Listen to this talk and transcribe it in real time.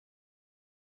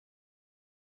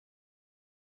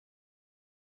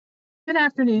Good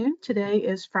afternoon. Today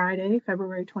is Friday,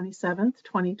 February 27th,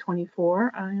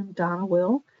 2024. I am Donna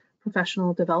Will,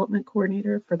 Professional Development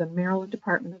Coordinator for the Maryland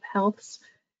Department of Health's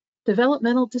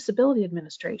Developmental Disability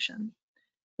Administration.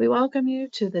 We welcome you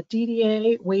to the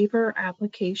DDA Waiver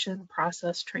Application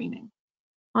Process Training.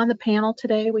 On the panel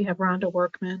today, we have Rhonda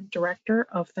Workman, Director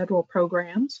of Federal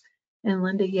Programs, and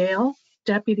Linda Yale,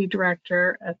 Deputy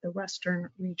Director at the Western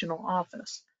Regional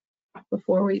Office.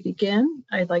 Before we begin,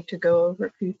 I'd like to go over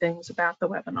a few things about the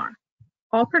webinar.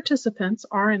 All participants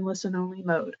are in listen-only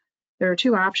mode. There are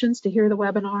two options to hear the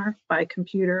webinar, by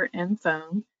computer and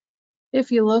phone.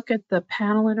 If you look at the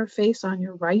panel interface on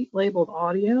your right labeled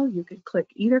audio, you can click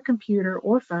either computer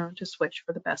or phone to switch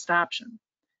for the best option.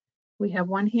 We have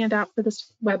one handout for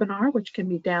this webinar, which can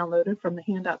be downloaded from the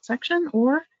handout section,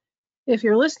 or if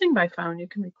you're listening by phone, you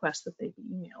can request that they be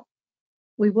emailed.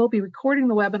 We will be recording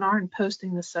the webinar and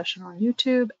posting this session on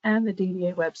YouTube and the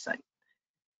DDA website.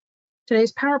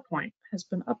 Today's PowerPoint has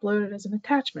been uploaded as an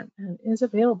attachment and is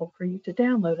available for you to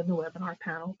download in the webinar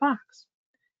panel box.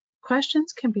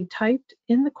 Questions can be typed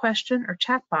in the question or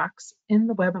chat box in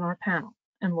the webinar panel,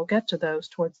 and we'll get to those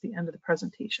towards the end of the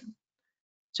presentation.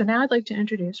 So now I'd like to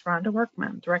introduce Rhonda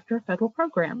Workman, Director of Federal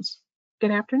Programs.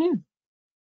 Good afternoon.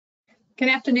 Good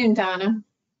afternoon, Donna.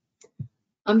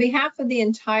 On behalf of the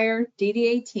entire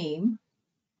DDA team,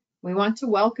 we want to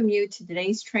welcome you to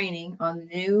today's training on the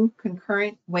new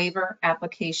concurrent waiver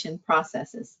application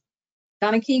processes.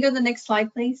 Donna, can you go to the next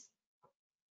slide, please?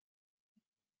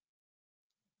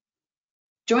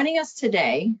 Joining us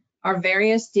today are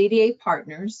various DDA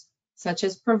partners, such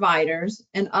as providers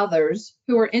and others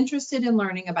who are interested in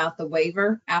learning about the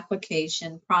waiver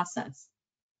application process.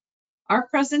 Our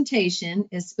presentation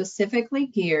is specifically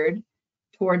geared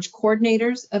towards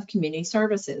coordinators of community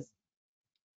services.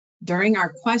 During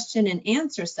our question and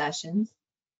answer sessions,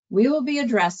 we will be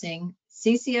addressing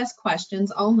CCS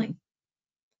questions only.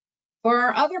 For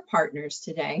our other partners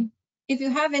today, if you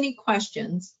have any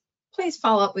questions, please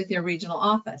follow up with your regional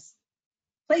office.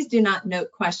 Please do not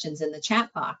note questions in the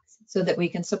chat box so that we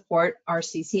can support our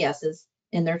CCSs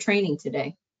in their training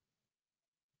today.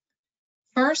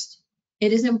 First,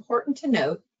 it is important to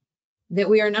note that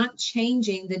we are not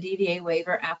changing the DDA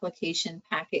waiver application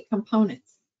packet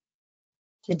components.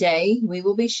 Today, we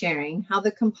will be sharing how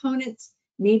the components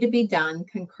need to be done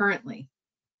concurrently.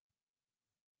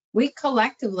 We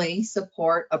collectively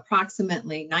support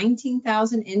approximately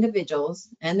 19,000 individuals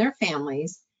and their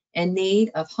families in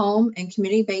need of home and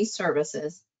community-based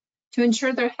services to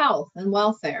ensure their health and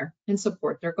welfare and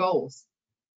support their goals.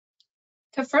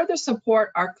 To further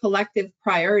support our collective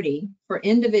priority for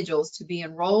individuals to be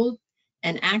enrolled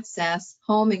and access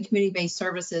home and community-based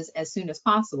services as soon as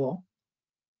possible,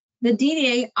 the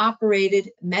DDA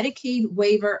operated Medicaid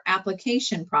waiver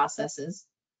application processes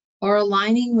are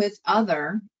aligning with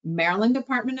other Maryland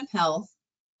Department of Health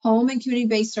home and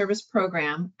community-based service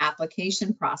program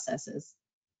application processes.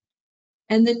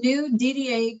 And the new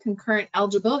DDA concurrent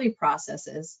eligibility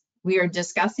processes we are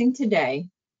discussing today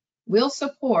will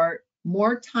support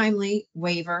more timely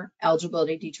waiver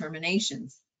eligibility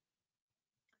determinations.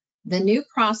 The new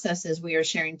processes we are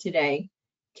sharing today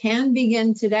can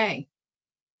begin today.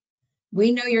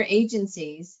 We know your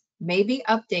agencies may be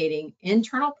updating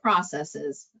internal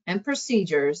processes and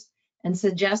procedures and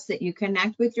suggest that you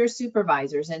connect with your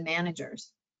supervisors and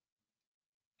managers.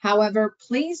 However,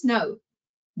 please note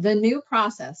the new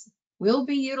process will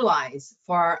be utilized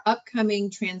for our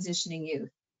upcoming transitioning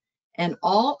youth and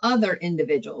all other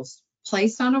individuals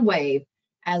placed on a waive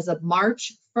as of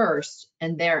March 1st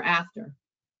and thereafter.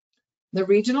 The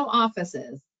regional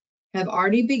offices have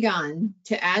already begun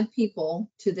to add people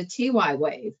to the TY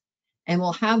waive and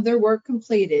will have their work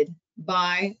completed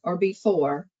by or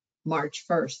before March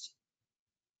 1st.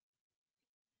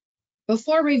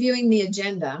 Before reviewing the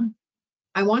agenda,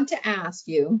 I want to ask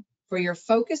you for your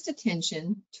focused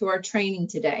attention to our training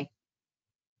today.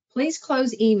 Please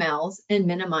close emails and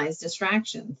minimize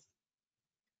distractions.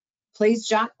 Please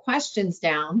jot questions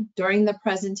down during the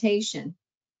presentation.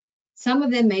 Some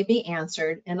of them may be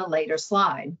answered in a later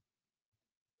slide.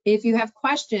 If you have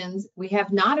questions we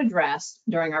have not addressed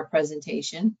during our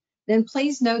presentation, then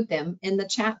please note them in the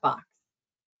chat box.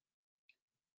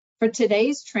 For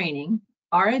today's training,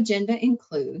 our agenda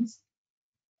includes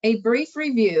a brief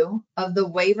review of the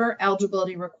waiver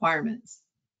eligibility requirements,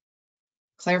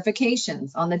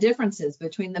 clarifications on the differences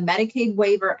between the Medicaid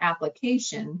waiver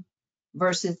application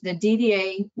versus the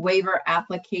DDA waiver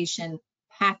application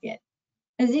packet,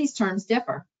 as these terms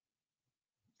differ.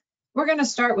 We're going to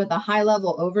start with a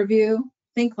high-level overview,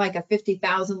 think like a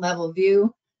 50,000 level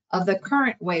view of the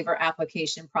current waiver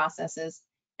application processes,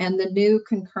 and the new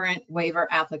concurrent waiver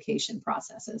application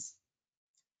processes.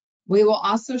 We will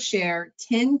also share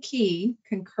 10 key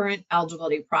concurrent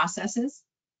eligibility processes.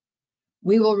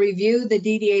 We will review the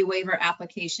DDA waiver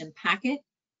application packet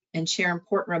and share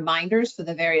important reminders for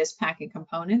the various packet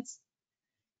components.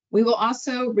 We will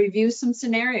also review some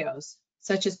scenarios,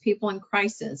 such as people in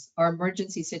crisis or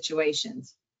emergency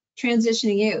situations,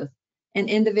 transitioning youth, and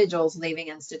individuals leaving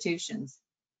institutions.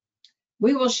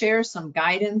 We will share some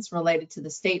guidance related to the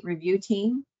state review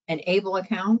team and ABLE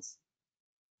accounts.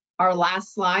 Our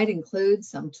last slide includes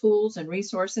some tools and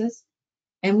resources,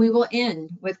 and we will end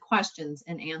with questions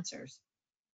and answers.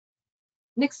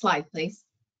 Next slide, please.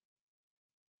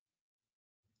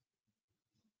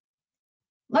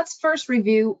 Let's first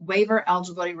review waiver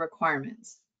eligibility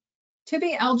requirements. To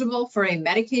be eligible for a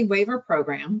Medicaid waiver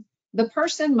program, the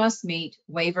person must meet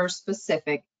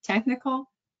waiver-specific technical,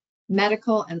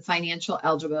 medical, and financial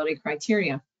eligibility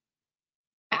criteria.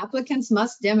 Applicants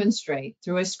must demonstrate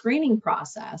through a screening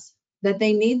process that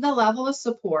they need the level of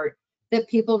support that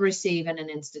people receive in an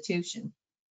institution.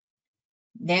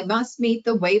 They must meet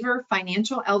the waiver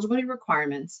financial eligibility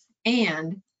requirements,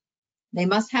 and they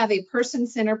must have a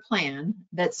person-centered plan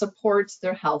that supports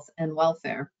their health and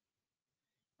welfare.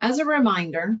 As a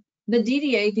reminder, the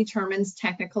DDA determines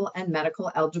technical and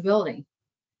medical eligibility,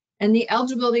 and the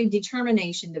Eligibility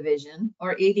Determination Division,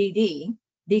 or EDD,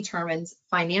 determines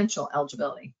financial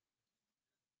eligibility.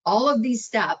 All of these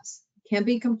steps can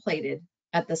be completed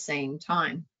at the same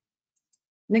time.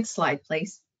 Next slide,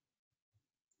 please.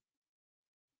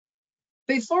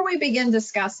 Before we begin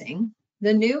discussing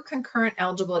the new concurrent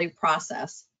eligibility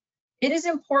process, it is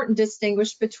important to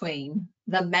distinguish between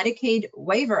the Medicaid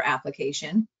waiver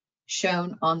application,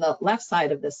 shown on the left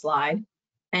side of this slide,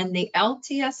 and the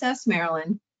LTSS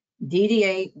Maryland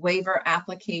DDA waiver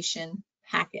application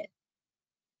packet.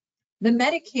 The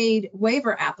Medicaid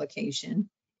waiver application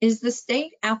is the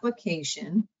state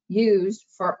application used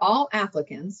for all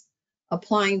applicants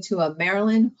applying to a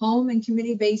Maryland Home and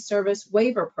Community-Based Service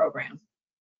waiver program.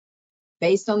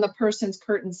 Based on the person's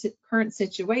current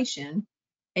situation,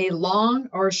 a long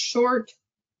or short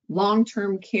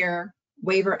long-term care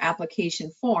waiver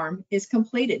application form is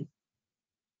completed.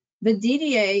 The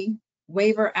DDA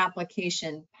waiver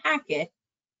application packet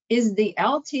is the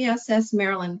LTSS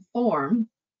Maryland form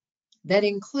that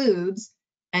includes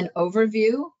an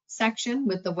overview section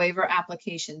with the waiver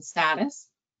application status,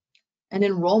 an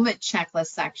enrollment checklist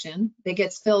section that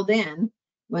gets filled in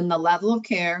when the level of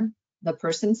care, the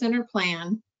person-centered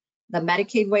plan, the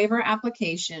Medicaid waiver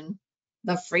application,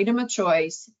 the freedom of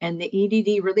choice, and the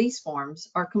EDD release forms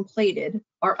are completed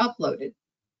or uploaded.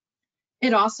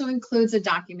 It also includes a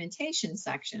documentation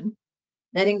section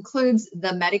that includes the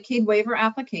Medicaid waiver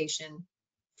application,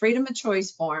 freedom of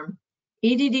choice form,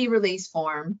 EDD release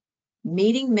form,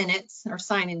 meeting minutes or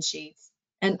sign-in sheets,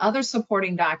 and other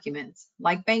supporting documents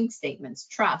like bank statements,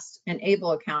 trust, and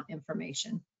ABLE account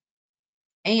information.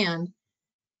 And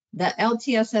the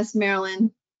LTSS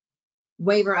Maryland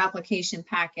waiver application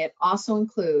packet also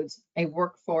includes a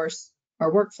workforce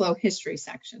or workflow history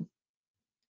section.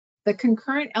 The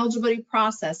concurrent eligibility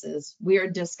processes we are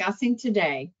discussing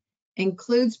today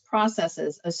includes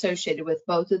processes associated with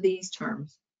both of these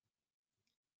terms.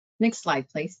 Next slide,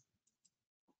 please.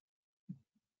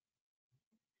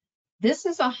 This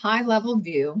is a high-level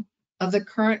view of the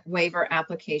current waiver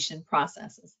application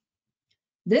processes.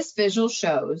 This visual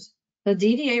shows the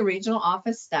DDA regional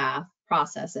office staff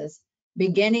processes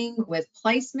beginning with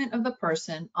placement of the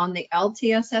person on the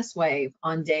LTSS wave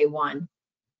on day one.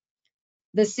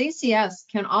 The CCS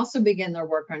can also begin their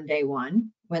work on day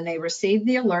one when they receive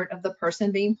the alert of the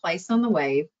person being placed on the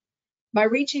wave by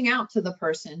reaching out to the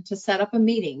person to set up a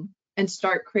meeting and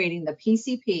start creating the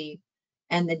PCP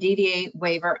and the DDA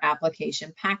waiver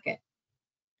application packet.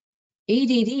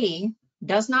 EDD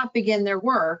does not begin their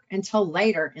work until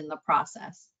later in the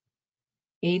process.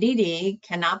 EDD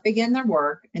cannot begin their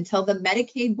work until the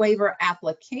Medicaid waiver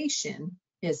application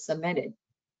is submitted.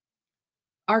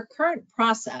 Our current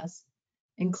process,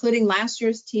 including last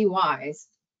year's TYs,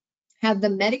 had the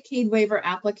Medicaid waiver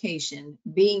application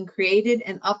being created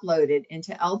and uploaded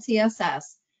into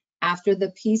LTSS after the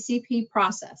PCP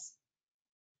process.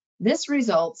 This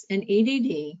results in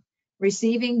EDD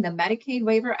receiving the Medicaid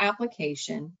waiver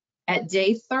application at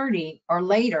day 30 or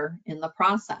later in the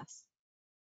process.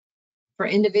 For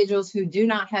individuals who do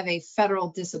not have a federal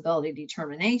disability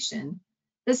determination,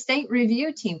 the state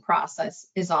review team process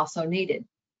is also needed.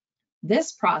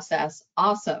 This process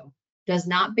also does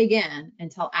not begin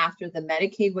until after the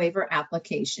Medicaid waiver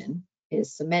application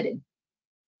is submitted.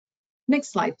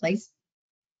 Next slide, please.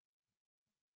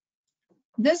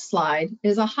 This slide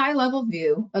is a high-level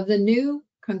view of the new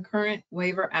concurrent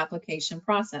waiver application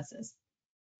processes.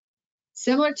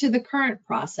 Similar to the current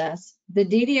process, the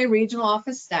DDA regional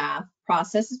office staff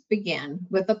processes begin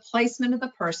with the placement of the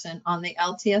person on the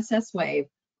LTSS waive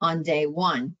on day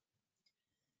 1.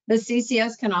 The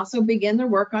CCS can also begin their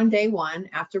work on day 1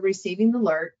 after receiving the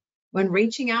alert when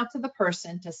reaching out to the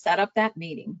person to set up that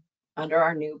meeting under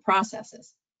our new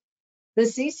processes. The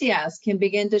CCS can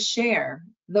begin to share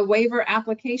the waiver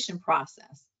application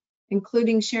process,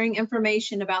 including sharing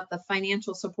information about the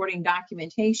financial supporting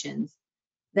documentations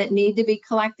that need to be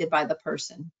collected by the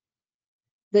person.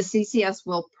 The CCS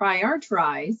will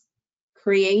prioritize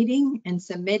creating and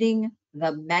submitting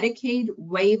the Medicaid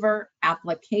waiver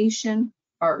application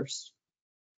first.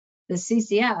 The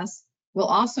CCS will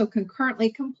also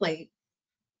concurrently complete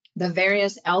the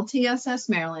various LTSS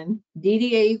Maryland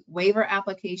DDA waiver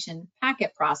application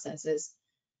packet processes,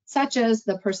 such as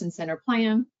the person-centered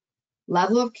plan,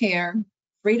 level of care,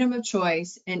 freedom of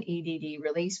choice, and EDD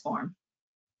release form.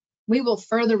 We will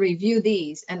further review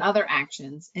these and other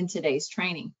actions in today's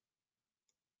training.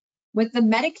 With the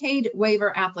Medicaid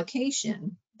waiver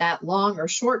application, that long or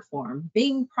short form,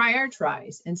 being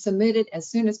prioritized and submitted as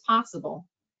soon as possible,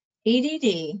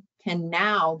 EDD can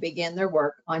now begin their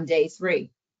work on day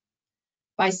 3.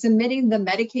 By submitting the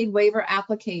Medicaid waiver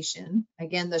application,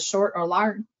 again, the short or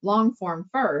long form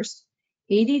first,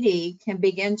 EDD can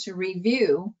begin to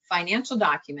review financial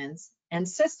documents and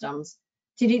systems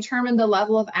to determine the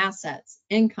level of assets,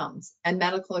 incomes, and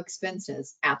medical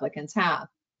expenses applicants have.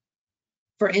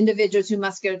 For individuals who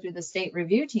must go through the state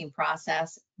review team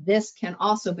process, this can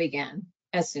also begin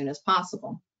as soon as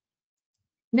possible.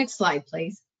 Next slide,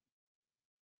 please.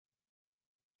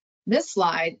 This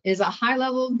slide is a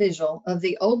high-level visual of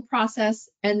the old process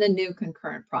and the new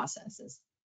concurrent processes.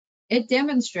 It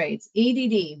demonstrates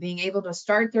EDD being able to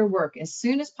start their work as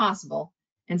soon as possible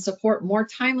and support more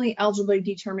timely eligibility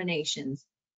determinations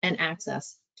and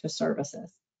access to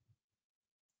services.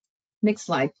 Next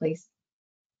slide, please.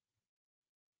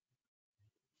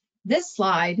 This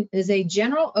slide is a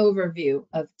general overview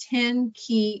of 10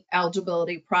 key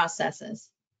eligibility processes.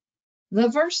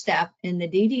 The first step in the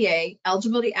DDA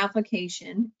eligibility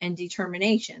application and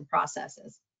determination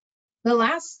processes. The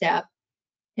last step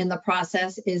in the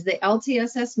process is the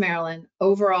LTSS Maryland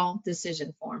overall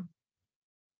decision form.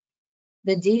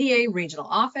 The DDA regional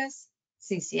office,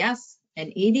 CCS,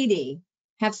 and EDD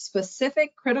have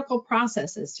specific critical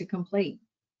processes to complete.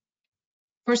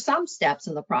 For some steps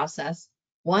in the process,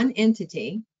 one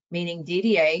entity, meaning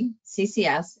DDA,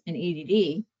 CCS, and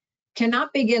EDD,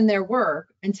 cannot begin their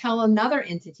work until another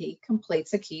entity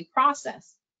completes a key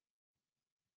process.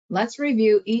 Let's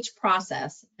review each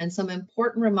process and some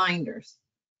important reminders.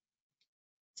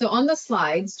 So on the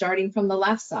slide, starting from the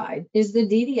left side, is the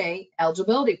DDA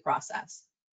eligibility process.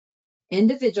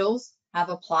 Individuals have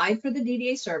applied for the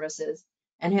DDA services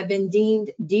and have been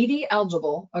deemed DD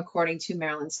eligible according to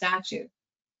Maryland statute.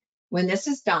 When this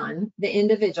is done, the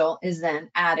individual is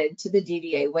then added to the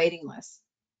DDA waiting list.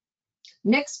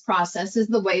 Next process is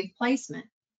the waive placement.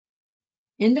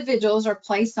 Individuals are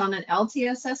placed on an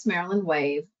LTSS Maryland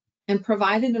waive and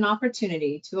provided an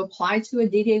opportunity to apply to a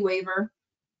DDA waiver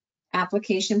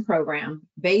application program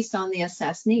based on the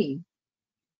assessed need.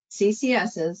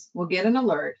 CCSs will get an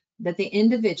alert that the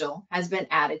individual has been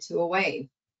added to a waive.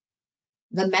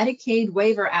 The Medicaid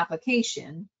waiver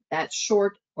application, that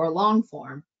short or long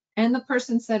form, and the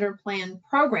person-centered plan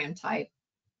program type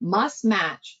must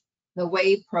match the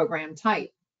waive program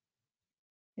type.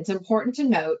 It's important to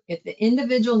note if the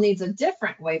individual needs a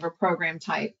different waiver program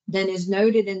type than is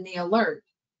noted in the alert,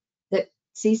 that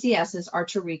CCSs are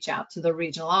to reach out to the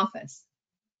regional office.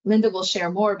 Linda will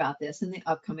share more about this in the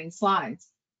upcoming slides.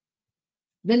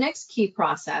 The next key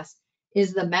process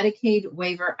is the Medicaid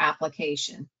waiver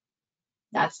application.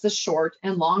 That's the short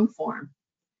and long form.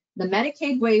 The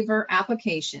Medicaid waiver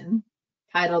application,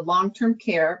 titled Long-Term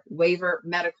Care Waiver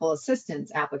Medical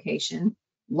Assistance Application,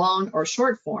 long or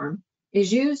short form,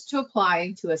 is used to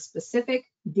apply to a specific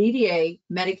DDA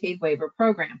Medicaid waiver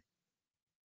program.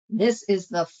 This is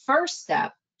the first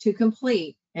step to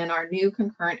complete in our new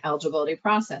concurrent eligibility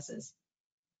processes.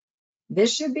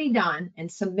 This should be done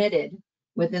and submitted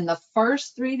within the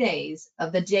first 3 days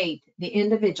of the date the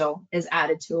individual is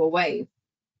added to a waive.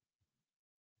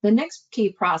 The next key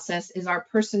process is our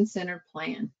person-centered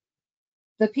plan.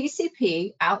 The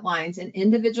PCP outlines an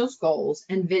individual's goals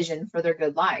and vision for their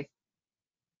good life.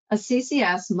 A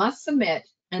CCS must submit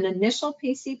an initial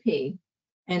PCP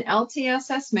and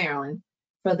LTSS Maryland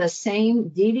for the same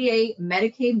DDA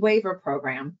Medicaid waiver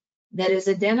program that is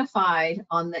identified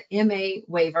on the MA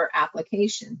waiver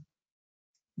application.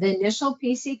 The initial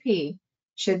PCP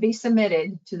should be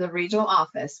submitted to the regional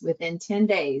office within 10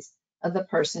 days of the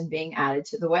person being added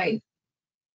to the waiver.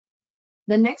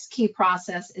 The next key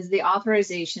process is the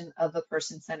authorization of the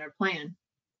person-centered plan.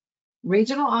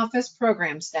 Regional office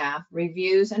program staff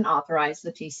reviews and authorize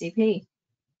the PCP.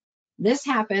 This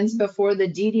happens before the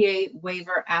DDA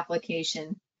waiver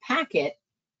application packet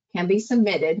can be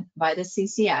submitted by the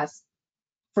CCS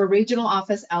for regional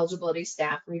office eligibility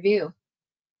staff review.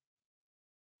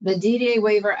 The DDA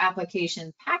waiver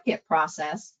application packet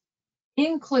process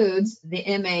includes the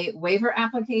MA waiver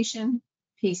application,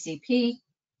 PCP,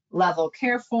 level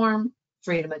care form,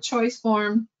 freedom of choice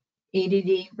form,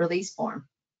 EDD release form.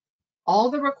 All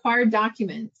the required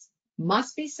documents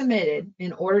must be submitted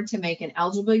in order to make an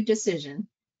eligibility decision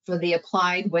for the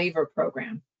applied waiver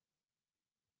program.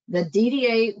 The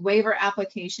DDA waiver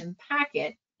application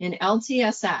packet in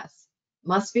LTSS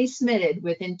must be submitted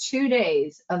within 2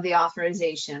 days of the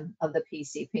authorization of the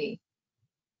PCP.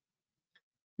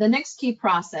 The next key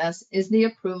process is the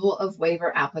approval of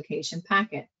waiver application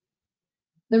packet.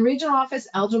 The regional office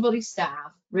eligibility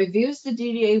staff reviews the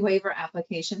DDA waiver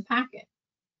application packet.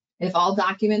 If all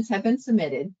documents have been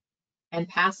submitted and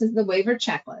passes the waiver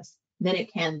checklist, then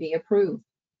it can be approved.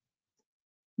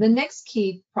 The next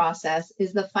key process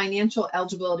is the financial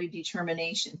eligibility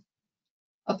determination.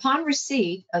 Upon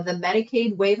receipt of the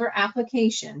Medicaid waiver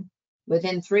application,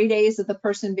 within 3 days of the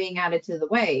person being added to the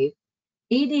waiver,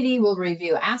 EDD will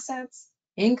review assets,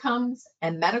 incomes,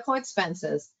 and medical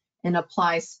expenses and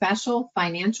apply special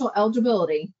financial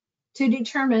eligibility to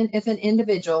determine if an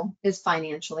individual is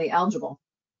financially eligible.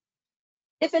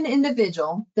 If an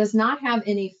individual does not have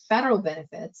any federal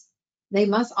benefits, they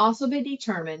must also be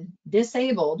determined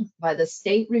disabled by the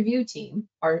state review team,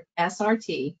 or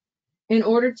SRT, in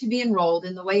order to be enrolled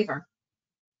in the waiver.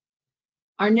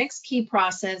 Our next key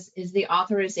process is the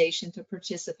authorization to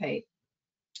participate.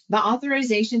 The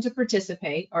authorization to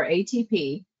participate, or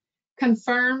ATP,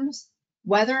 confirms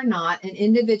whether or not an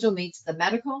individual meets the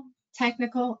medical,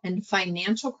 technical, and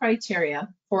financial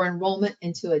criteria for enrollment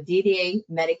into a DDA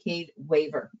Medicaid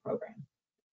waiver program.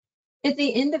 If the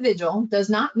individual does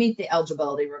not meet the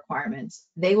eligibility requirements,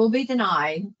 they will be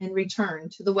denied and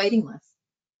returned to the waiting list.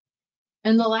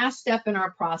 And the last step in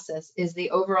our process is the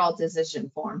overall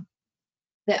decision form.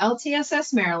 The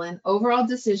LTSS Maryland overall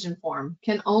decision form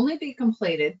can only be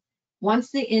completed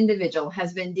once the individual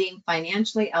has been deemed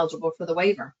financially eligible for the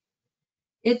waiver.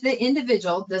 If the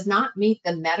individual does not meet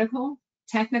the medical,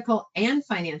 technical, and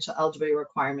financial eligibility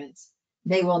requirements,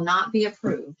 they will not be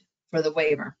approved for the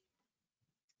waiver.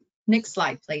 Next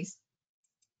slide, please.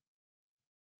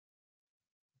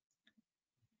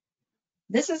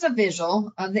 This is a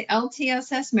visual of the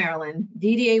LTSS Maryland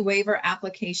DDA waiver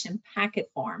application packet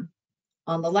form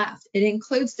on the left. It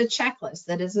includes the checklist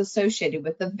that is associated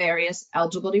with the various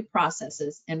eligibility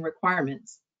processes and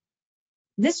requirements.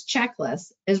 This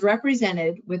checklist is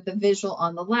represented with the visual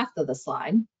on the left of the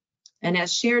slide, and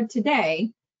as shared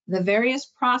today, the various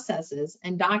processes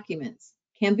and documents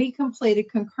can be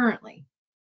completed concurrently,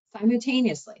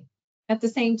 simultaneously, at the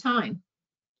same time.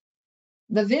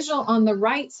 The visual on the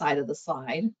right side of the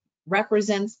slide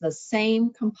represents the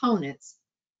same components,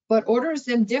 but orders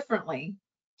them differently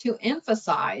to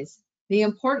emphasize the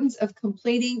importance of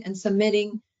completing and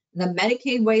submitting the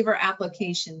Medicaid waiver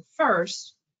application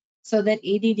first so that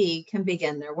EDD can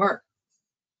begin their work.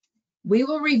 We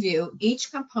will review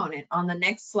each component on the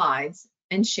next slides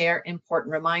and share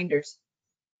important reminders.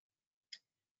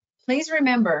 Please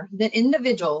remember that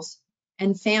individuals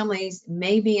and families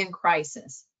may be in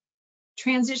crisis,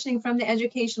 transitioning from the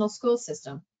educational school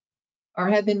system, or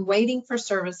have been waiting for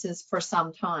services for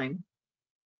some time.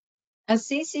 As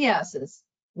CCSs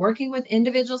working with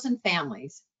individuals and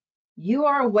families, you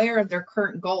are aware of their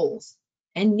current goals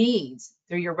and needs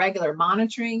through your regular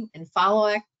monitoring and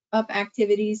follow-up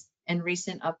activities and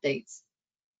recent updates.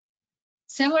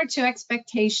 Similar to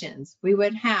expectations we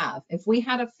would have if we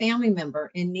had a family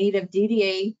member in need of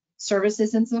DDA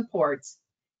services and supports,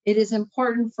 it is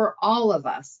important for all of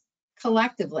us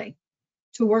collectively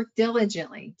to work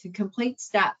diligently to complete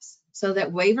steps so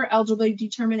that waiver eligibility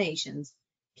determinations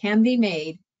can be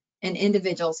made and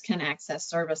individuals can access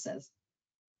services.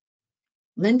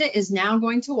 Linda is now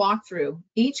going to walk through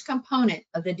each component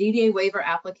of the DDA waiver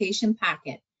application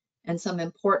packet and some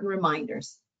important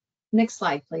reminders. Next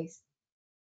slide, please.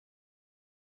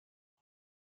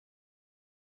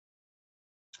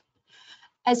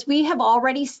 As we have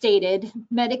already stated,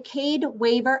 Medicaid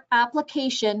waiver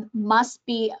application must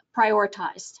be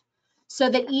prioritized so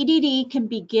that EDD can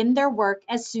begin their work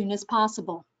as soon as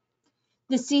possible.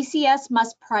 The CCS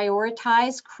must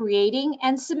prioritize creating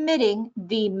and submitting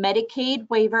the Medicaid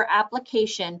waiver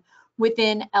application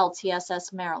within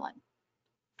LTSS Maryland.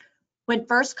 When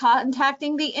first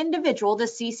contacting the individual, the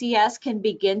CCS can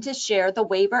begin to share the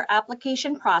waiver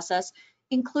application process,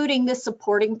 including the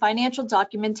supporting financial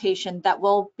documentation that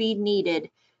will be needed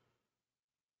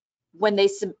when they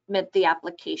submit the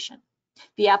application.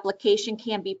 The application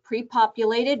can be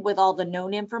pre-populated with all the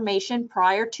known information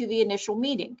prior to the initial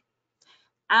meeting.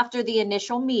 After the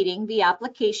initial meeting, the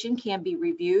application can be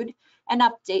reviewed and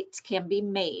updates can be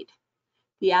made.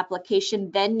 The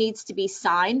application then needs to be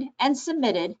signed and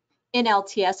submitted in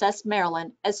LTSS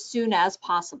Maryland as soon as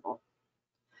possible.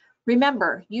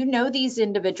 Remember, you know these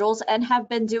individuals and have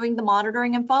been doing the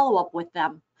monitoring and follow-up with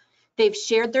them. They've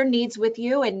shared their needs with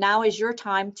you, and now is your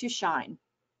time to shine.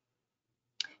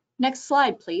 Next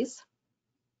slide, please.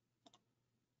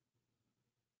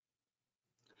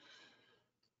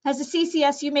 As a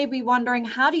CCS, you may be wondering,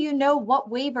 how do you know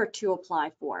what waiver to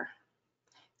apply for?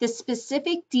 The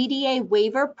specific DDA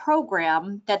waiver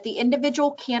program that the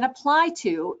individual can apply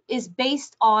to is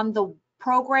based on the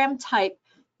program type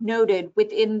noted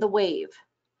within the waive.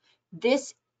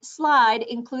 This slide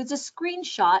includes a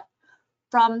screenshot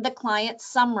from the client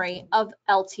summary of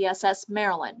LTSS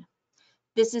Maryland.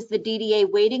 This is the DDA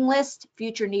waiting list,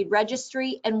 future need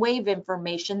registry, and waive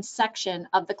information section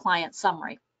of the client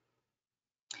summary.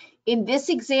 In this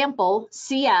example,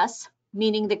 CS,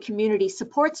 meaning the Community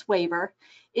Supports Waiver,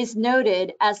 is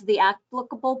noted as the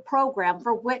applicable program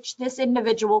for which this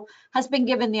individual has been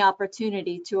given the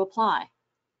opportunity to apply.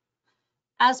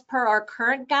 As per our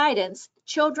current guidance,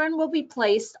 children will be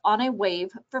placed on a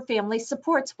waive for Family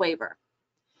Supports Waiver.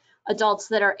 Adults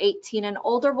that are 18 and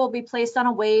older will be placed on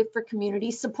a waive for Community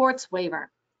Supports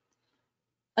Waiver.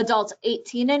 Adults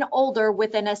 18 and older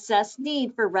with an assessed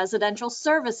need for residential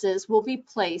services will be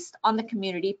placed on the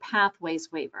Community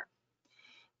Pathways Waiver.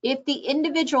 If the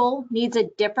individual needs a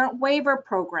different waiver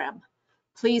program,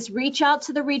 please reach out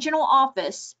to the regional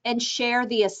office and share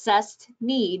the assessed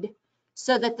need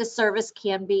so that the service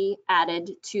can be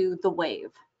added to the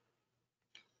waive.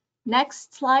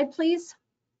 Next slide, please.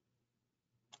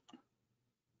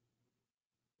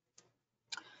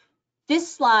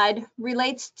 This slide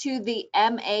relates to the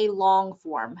MA long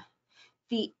form.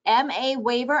 The MA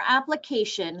waiver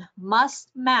application must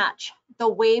match the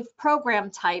waive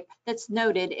program type that's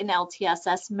noted in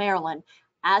LTSS Maryland,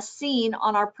 as seen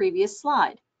on our previous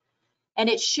slide. And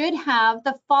it should have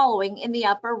the following in the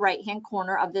upper right-hand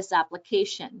corner of this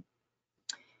application: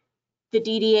 the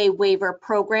DDA waiver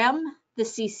program, the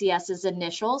CCS's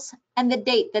initials, and the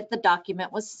date that the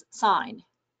document was signed.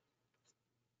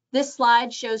 This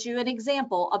slide shows you an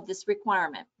example of this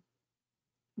requirement.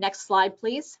 Next slide,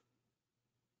 please.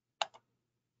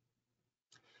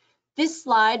 This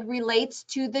slide relates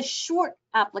to the short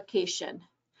application.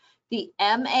 The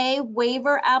MA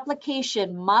waiver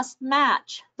application must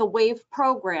match the waive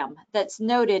program that's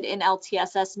noted in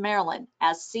LTSS Maryland,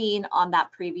 as seen on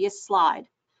that previous slide.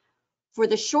 For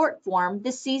the short form, the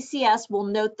CCS will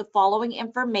note the following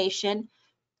information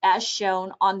as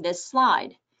shown on this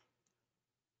slide.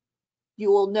 You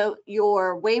will note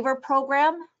your waiver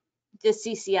program, the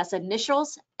CCS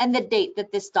initials, and the date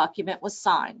that this document was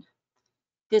signed.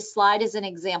 This slide is an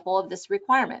example of this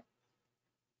requirement.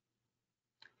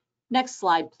 Next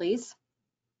slide, please.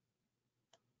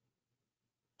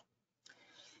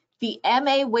 The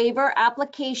MA waiver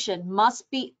application must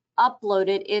be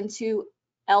uploaded into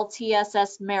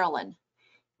LTSS Maryland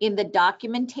in the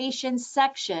documentation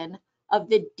section of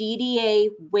the DDA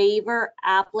waiver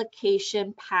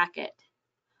application packet.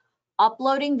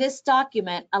 Uploading this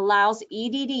document allows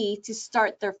EDD to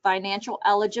start their financial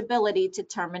eligibility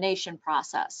determination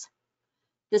process.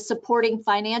 The supporting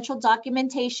financial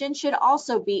documentation should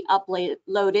also be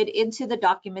uploaded into the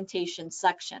documentation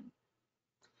section.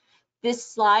 This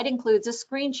slide includes a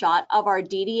screenshot of our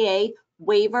DDA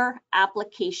waiver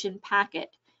application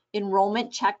packet,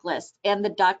 enrollment checklist, and the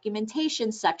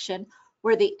documentation section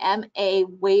where the MA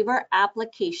waiver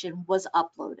application was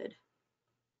uploaded.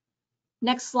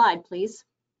 Next slide, please.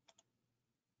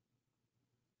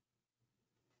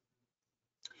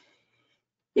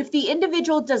 If the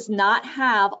individual does not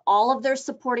have all of their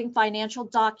supporting financial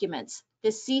documents, the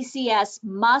CCS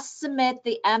must submit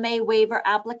the MA waiver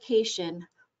application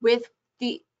with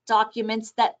the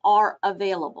documents that are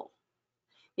available.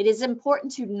 It is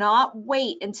important to not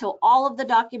wait until all of the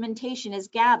documentation is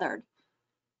gathered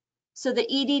so the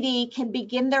EDD can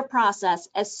begin their process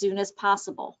as soon as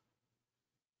possible.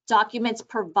 Documents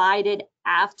provided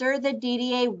after the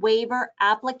DDA waiver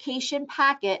application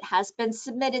packet has been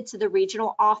submitted to the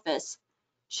regional office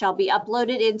shall be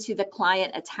uploaded into the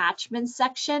client attachments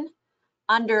section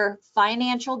under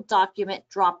financial document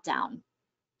dropdown.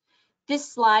 This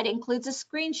slide includes a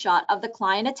screenshot of the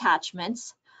client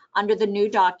attachments under the new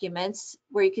documents,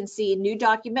 where you can see new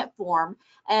document form,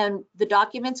 and the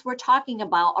documents we're talking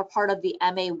about are part of the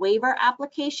MA waiver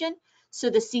application. So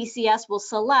the CCS will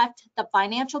select the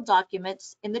financial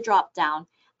documents in the dropdown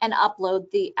and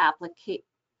upload the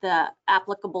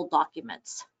applicable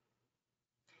documents.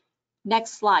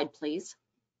 Next slide, please.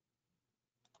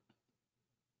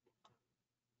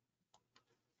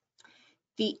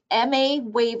 The MA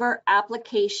waiver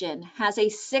application has a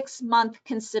 6-month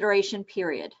consideration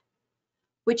period,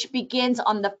 which begins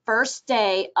on the first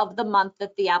day of the month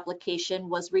that the application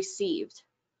was received.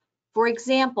 For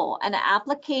example, an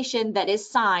application that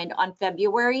is signed on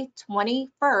February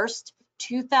 21st,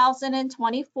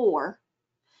 2024,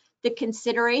 the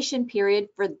consideration period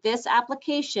for this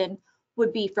application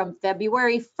would be from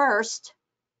February 1st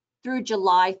through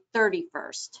July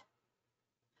 31st.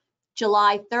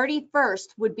 July 31st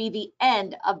would be the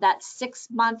end of that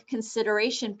 6-month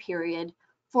consideration period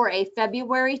for a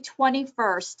February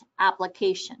 21st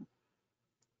application.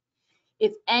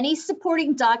 If any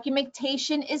supporting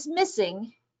documentation is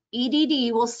missing,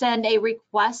 EDD will send a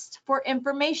request for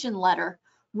information letter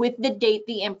with the date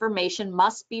the information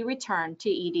must be returned to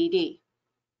EDD.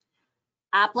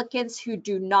 Applicants who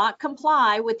do not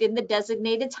comply within the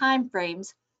designated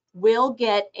timeframes will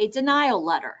get a denial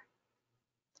letter.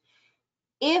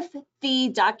 If the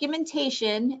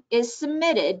documentation is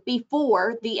submitted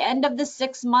before the end of the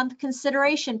 6-month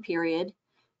consideration period,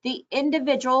 the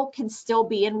individual can still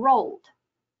be enrolled.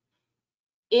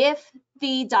 If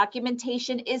the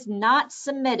documentation is not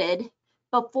submitted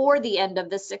before the end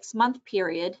of the 6-month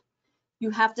period,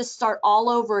 you have to start all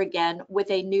over again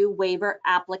with a new waiver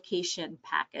application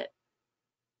packet.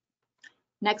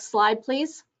 Next slide,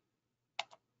 please.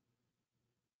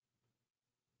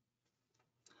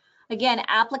 Again,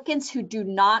 applicants who do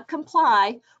not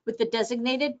comply with the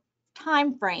designated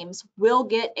timeframes will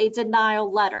get a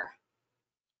denial letter.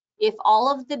 If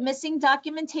all of the missing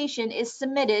documentation is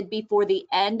submitted before the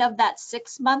end of that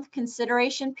 6-month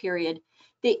consideration period,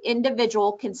 the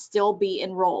individual can still be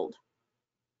enrolled.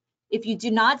 If you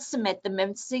do not submit the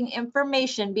missing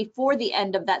information before the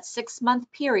end of that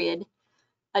 6-month period,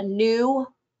 a new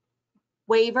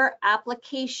waiver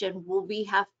application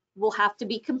will have to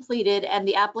be completed, and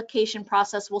the application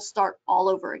process will start all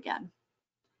over again.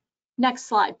 Next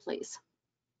slide, please.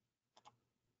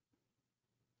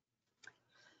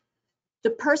 The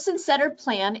person-centered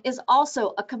plan is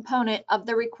also a component of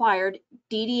the required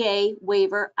DDA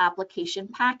waiver application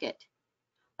packet.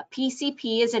 A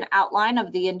PCP is an outline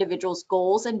of the individual's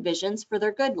goals and visions for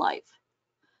their good life.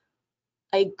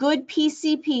 A good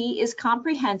PCP is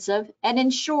comprehensive and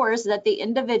ensures that the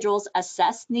individual's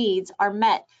assessed needs are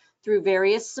met through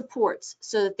various supports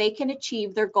so that they can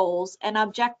achieve their goals and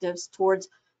objectives towards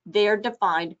their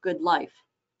defined good life.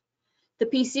 The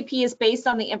PCP is based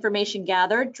on the information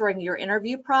gathered during your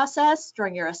interview process,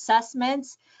 during your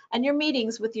assessments, and your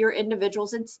meetings with your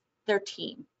individuals and their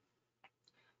team.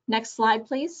 Next slide,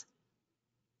 please.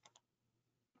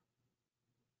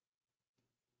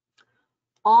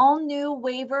 All new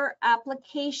waiver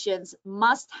applications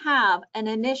must have an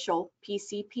initial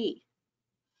PCP.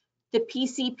 The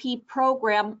PCP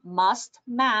program must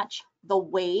match the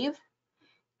WAIV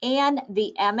and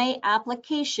the MA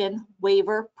application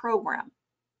waiver program.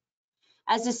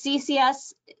 As the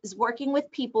CCS is working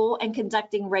with people and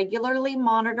conducting regularly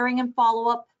monitoring and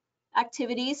follow-up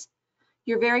activities,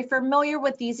 you're very familiar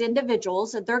with these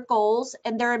individuals and their goals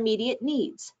and their immediate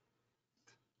needs.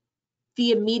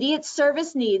 The immediate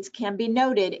service needs can be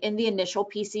noted in the initial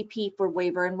PCP for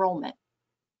waiver enrollment.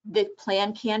 The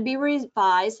plan can be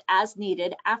revised as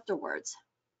needed afterwards.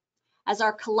 As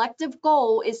our collective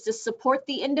goal is to support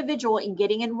the individual in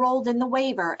getting enrolled in the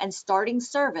waiver and starting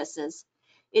services,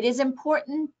 it is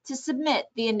important to submit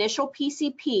the initial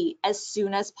PCP as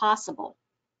soon as possible.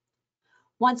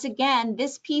 Once again,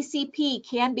 this PCP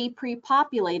can be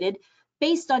pre-populated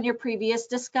based on your previous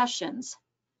discussions.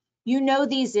 You know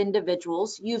these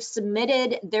individuals, you've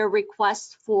submitted their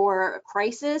request for a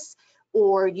crisis,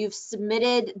 or you've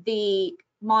submitted the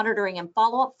monitoring and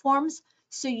follow-up forms,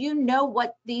 so you know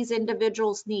what these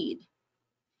individuals need.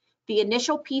 The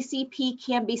initial PCP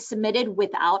can be submitted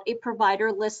without a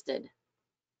provider listed.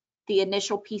 The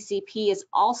initial PCP is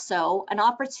also an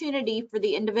opportunity for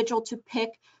the individual to pick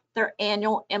their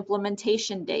annual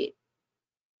implementation date.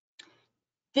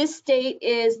 This date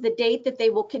is the date that they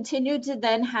will continue to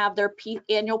then have their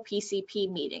annual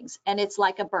PCP meetings, and it's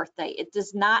like a birthday. It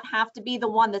does not have to be the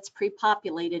one that's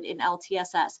pre-populated in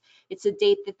LTSS. It's a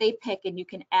date that they pick and you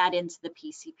can add into the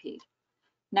PCP.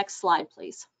 Next slide,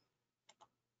 please.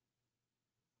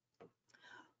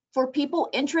 For people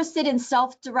interested in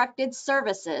self-directed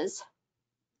services,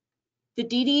 the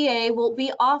DDA will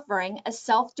be offering a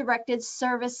self-directed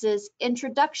services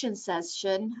introduction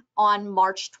session on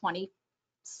March 27th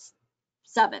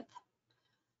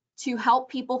to help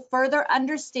people further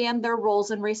understand their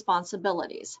roles and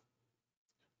responsibilities.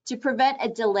 To prevent a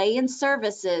delay in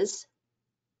services,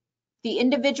 the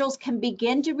individuals can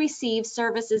begin to receive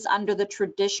services under the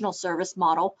traditional service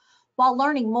model while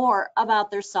learning more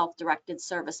about their self-directed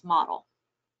service model.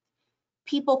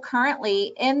 People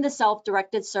currently in the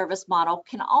self-directed service model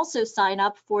can also sign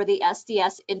up for the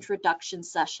SDS introduction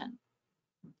session.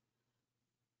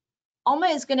 Alma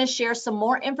is going to share some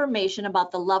more information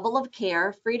about the level of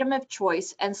care, freedom of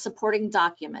choice, and supporting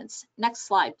documents. Next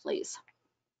slide, please.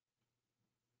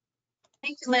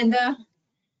 Thank you, Linda.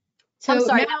 So I'm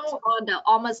sorry, now, Rhonda.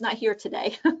 Alma's not here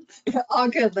today. all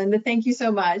good, Linda. Thank you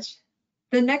so much.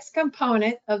 The next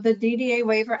component of the DDA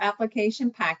waiver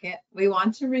application packet we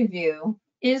want to review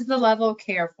is the level of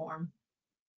care form.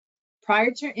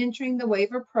 Prior to entering the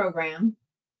waiver program,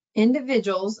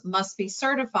 individuals must be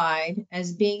certified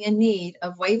as being in need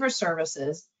of waiver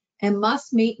services and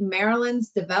must meet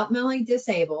Maryland's developmentally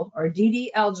disabled or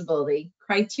DD eligibility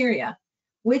criteria,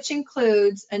 which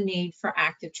includes a need for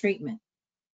active treatment.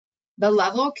 The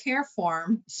level of care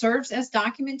form serves as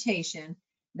documentation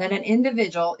that an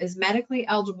individual is medically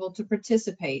eligible to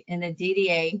participate in a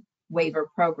DDA waiver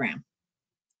program.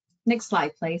 Next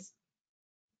slide, please.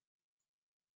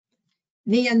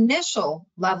 The initial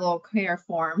level of care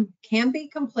form can be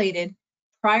completed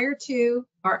prior to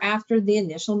or after the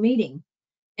initial meeting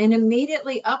and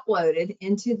immediately uploaded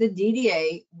into the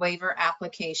DDA waiver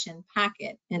application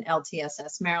packet in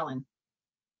LTSS Maryland.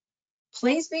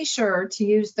 Please be sure to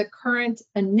use the current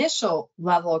initial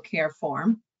level of care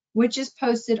form, which is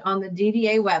posted on the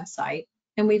DDA website,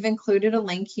 and we've included a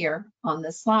link here on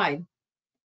this slide.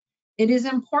 It is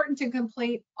important to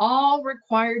complete all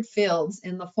required fields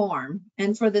in the form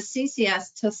and for the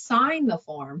CCS to sign the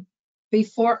form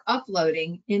before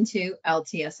uploading into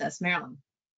LTSS Maryland.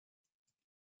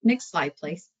 Next slide,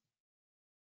 please.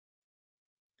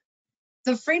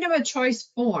 The freedom of choice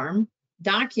form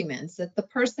documents that the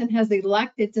person has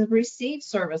elected to receive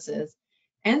services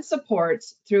and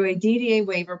supports through a DDA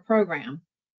waiver program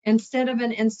instead of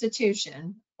an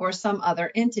institution or some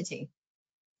other entity.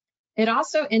 It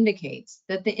also indicates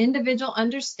that the individual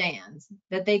understands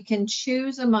that they can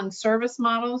choose among service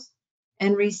models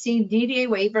and receive DDA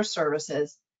waiver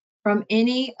services from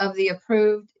any of the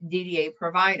approved DDA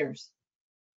providers.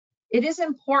 It is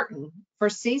important for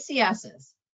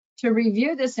CCSs to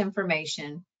review this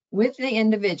information with the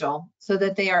individual so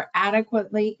that they are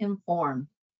adequately informed.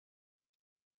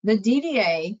 The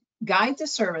DDA Guide to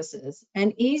Services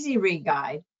and Easy Read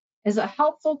Guide is a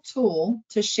helpful tool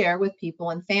to share with people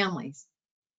and families.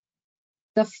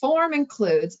 The form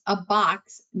includes a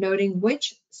box noting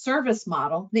which service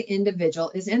model the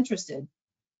individual is interested.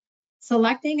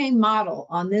 Selecting a model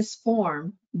on this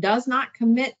form does not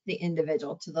commit the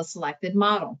individual to the selected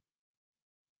model.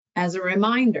 As a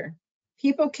reminder,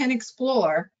 people can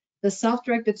explore the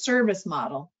self-directed service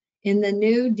model in the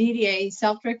new DDA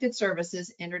self-directed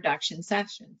services introduction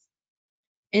sections.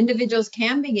 Individuals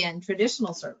can begin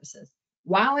traditional services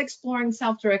while exploring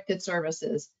self-directed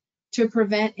services to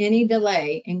prevent any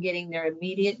delay in getting their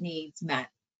immediate needs met.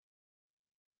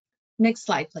 Next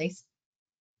slide, please.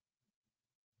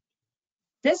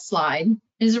 This slide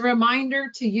is a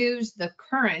reminder to use the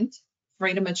current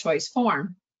freedom of choice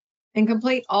form and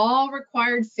complete all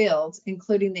required fields,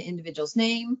 including the individual's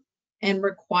name and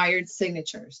required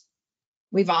signatures.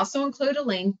 We've also included a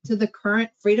link to the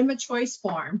current freedom of choice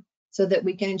form so that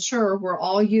we can ensure we're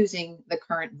all using the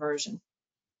current version.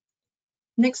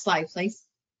 Next slide, please.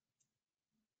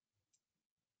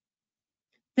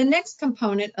 The next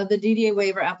component of the DDA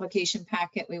waiver application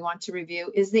packet we want to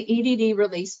review is the EDD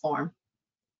release form.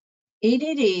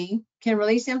 EDD can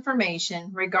release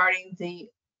information regarding the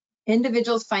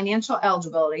individual's financial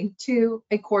eligibility to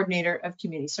a coordinator of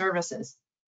community services.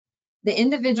 The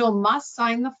individual must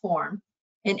sign the form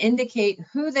and indicate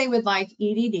who they would like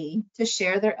EDD to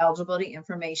share their eligibility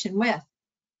information with.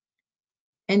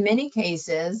 In many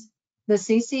cases, the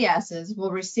CCSs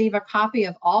will receive a copy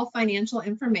of all financial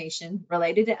information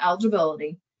related to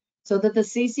eligibility so that the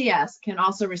CCS can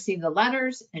also receive the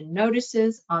letters and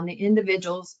notices on the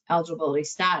individual's eligibility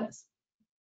status.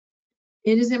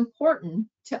 It is important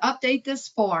to update this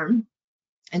form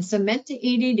and submit to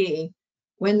EDD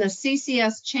when the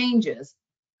CCS changes,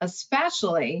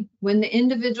 especially when the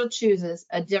individual chooses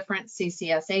a different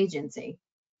CCS agency,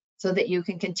 so that you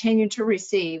can continue to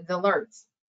receive the alerts.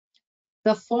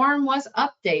 The form was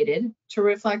updated to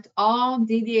reflect all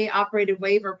DDA operated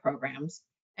waiver programs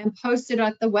and posted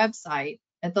at the website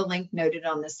at the link noted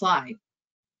on this slide.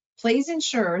 Please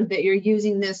ensure that you're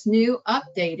using this new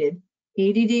updated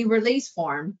EDD release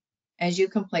form as you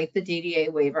complete the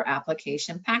DDA waiver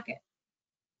application packet.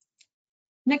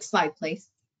 Next slide, please.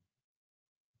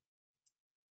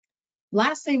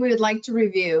 Lastly, we would like to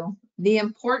review the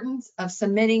importance of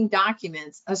submitting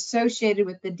documents associated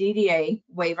with the DDA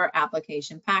waiver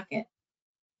application packet.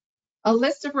 A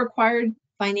list of required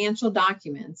financial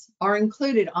documents are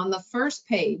included on the first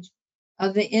page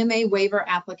of the MA waiver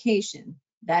application.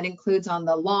 That includes on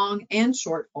the long and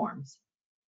short forms.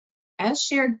 As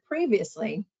shared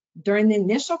previously, during the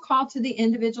initial call to the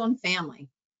individual and family,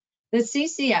 the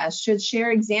CCS should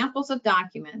share examples of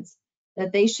documents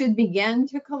that they should begin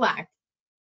to collect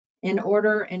in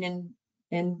order and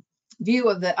in view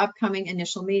of the upcoming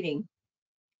initial meeting.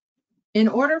 In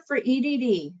order for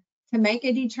EDD to make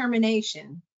a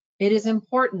determination, it is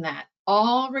important that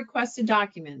all requested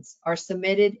documents are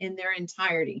submitted in their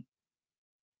entirety.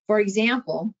 For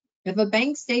example, if a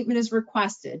bank statement is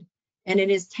requested and it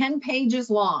is 10 pages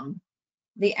long,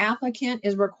 the applicant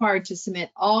is required to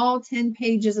submit all 10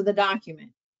 pages of the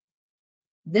document.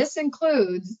 This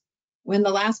includes when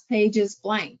the last page is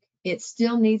blank. It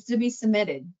still needs to be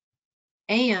submitted,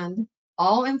 and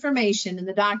all information in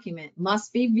the document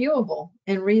must be viewable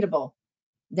and readable.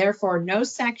 Therefore, no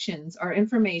sections or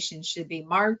information should be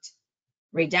marked,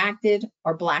 redacted,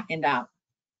 or blackened out.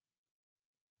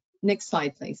 Next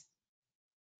slide, please.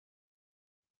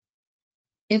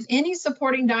 If any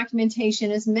supporting documentation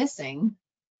is missing,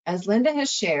 as Linda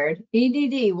has shared,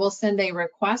 EDD will send a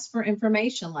request for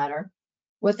information letter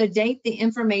with a date the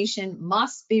information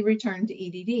must be returned to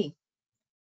EDD.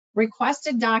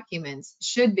 Requested documents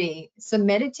should be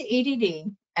submitted to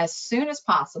EDD as soon as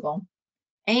possible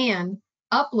and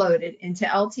uploaded into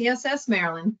LTSS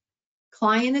Maryland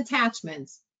client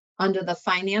attachments under the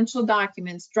financial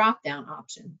documents drop-down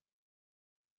option.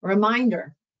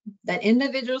 Reminder that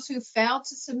individuals who fail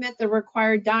to submit the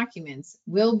required documents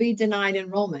will be denied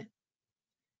enrollment.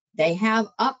 They have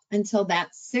up until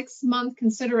that 6-month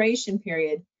consideration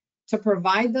period to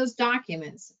provide those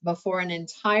documents before an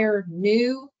entire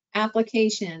new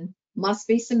application must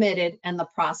be submitted and the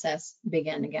process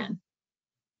begin again.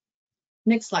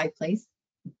 Next slide, please.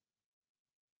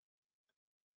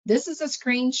 This is a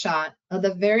screenshot of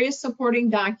the various supporting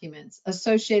documents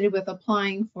associated with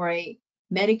applying for a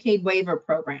Medicaid waiver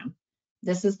program.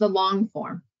 This is the long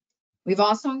form. We've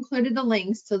also included the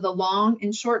links to the long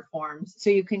and short forms so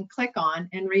you can click on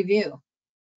and review.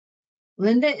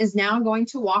 Linda is now going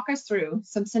to walk us through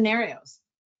some scenarios.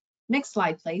 Next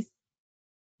slide, please.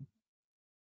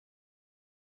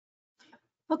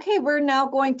 Okay, we're now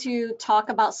going to talk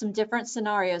about some different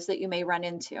scenarios that you may run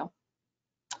into.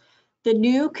 The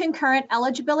new concurrent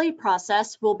eligibility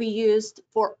process will be used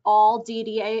for all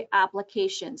DDA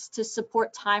applications to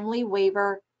support timely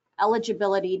waiver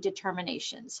eligibility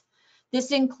determinations.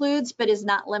 This includes, but is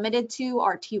not limited to,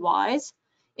 RTYs,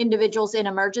 individuals in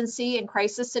emergency and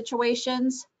crisis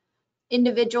situations,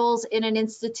 individuals in an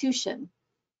institution.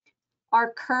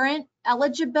 Our current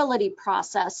eligibility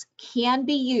process can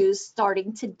be used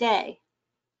starting today.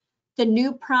 The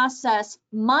new process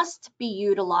must be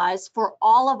utilized for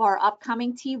all of our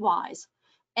upcoming TYs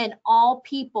and all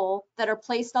people that are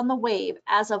placed on the waive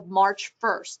as of March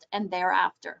 1st and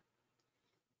thereafter.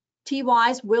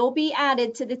 TYs will be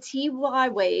added to the TY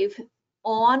waive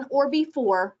on or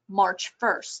before March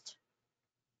 1st.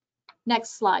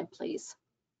 Next slide, please.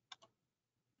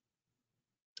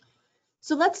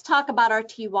 So let's talk about our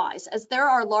TYs, as they're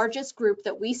our largest group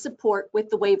that we support with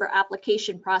the waiver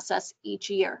application process each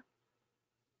year.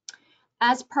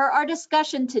 As per our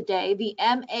discussion today, the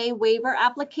MA waiver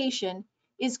application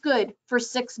is good for a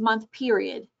 6-month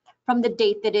period from the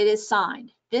date that it is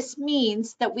signed. This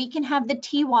means that we can have the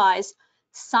TYs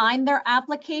sign their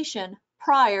application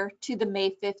prior to the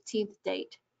May 15th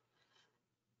date.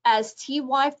 As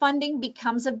TY funding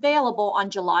becomes available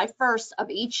on July 1st of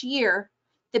each year,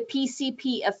 the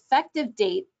PCP effective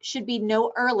date should be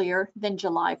no earlier than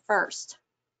July 1st.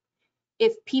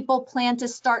 If people plan to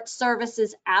start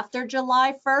services after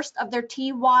July 1st of their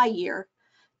TY year,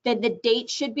 then the date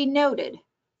should be noted.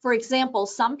 For example,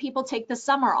 some people take the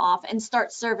summer off and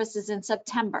start services in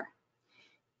September.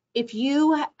 If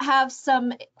you have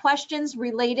some questions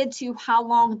related to how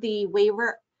long the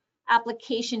waiver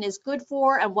application is good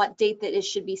for and what date that it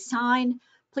should be signed,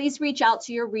 please reach out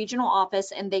to your regional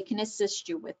office and they can assist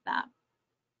you with that.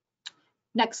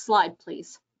 Next slide,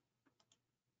 please.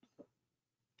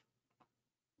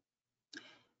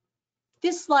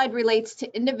 This slide relates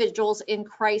to individuals in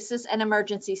crisis and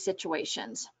emergency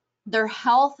situations. Their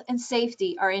health and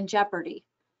safety are in jeopardy.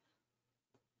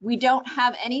 We don't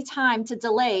have any time to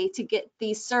delay to get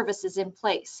these services in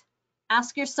place.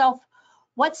 Ask yourself,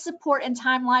 what support and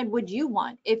timeline would you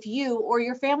want if you or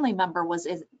your family member was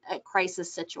in a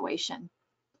crisis situation?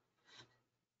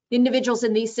 Individuals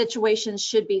in these situations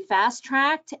should be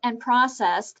fast-tracked and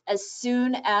processed as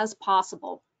soon as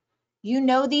possible. You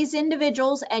know these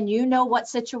individuals and you know what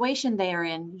situation they are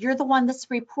in. You're the one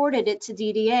that's reported it to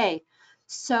DDA.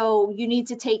 So you need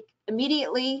to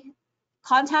immediately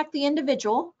contact the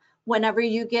individual whenever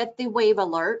you get the waive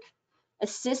alert,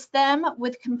 assist them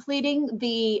with completing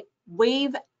the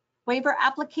waiver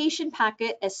application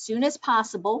packet as soon as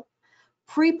possible,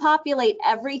 pre-populate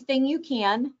everything you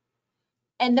can,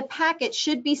 and the packet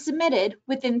should be submitted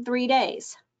within 3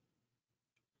 days.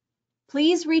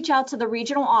 Please reach out to the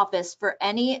regional office for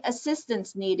any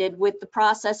assistance needed with the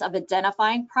process of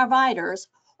identifying providers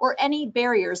or any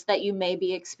barriers that you may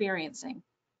be experiencing.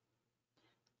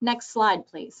 Next slide,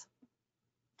 please.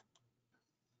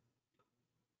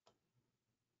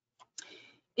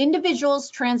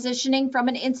 Individuals transitioning from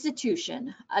an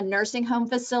institution, a nursing home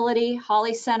facility,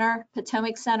 Holly Center,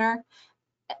 Potomac Center,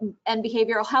 and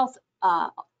behavioral health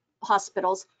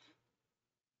hospitals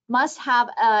must have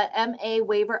a MA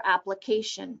waiver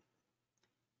application.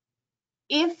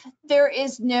 If there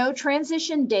is no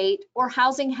transition date or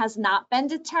housing has not been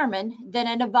determined, then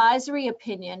an advisory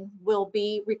opinion will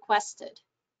be requested.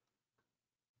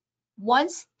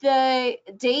 Once the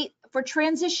date for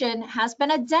transition has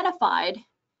been identified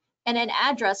and an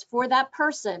address for that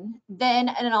person, then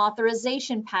an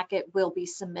authorization packet will be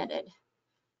submitted.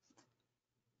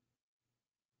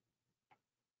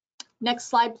 Next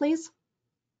slide, please.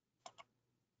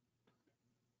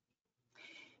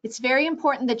 It's very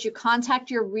important that you contact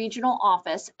your regional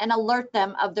office and alert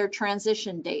them of their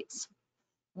transition dates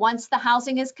once the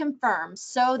housing is confirmed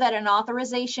so that an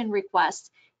authorization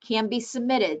request can be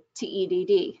submitted to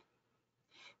EDD.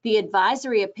 The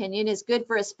advisory opinion is good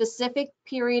for a specific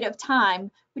period of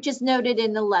time, which is noted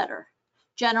in the letter.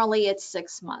 Generally, it's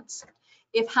 6 months.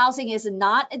 If housing is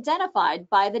not identified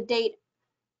by the date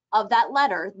of that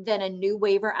letter, then a new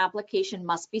waiver application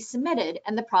must be submitted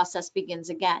and the process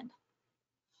begins again.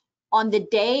 On the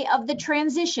day of the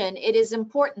transition, it is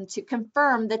important to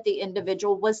confirm that the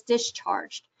individual was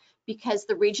discharged because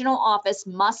the regional office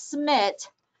must submit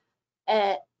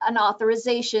an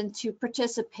authorization to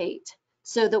participate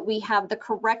so that we have the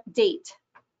correct date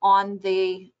on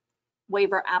the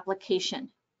waiver application.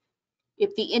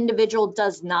 If the individual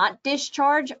does not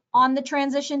discharge on the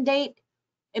transition date,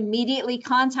 immediately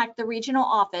contact the regional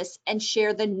office and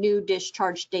share the new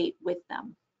discharge date with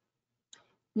them.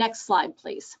 Next slide,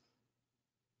 please.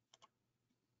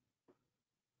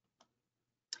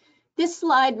 This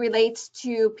slide relates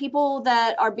to people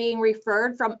that are being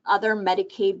referred from other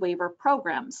Medicaid waiver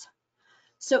programs.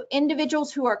 So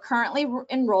individuals who are currently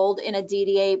enrolled in a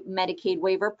DDA Medicaid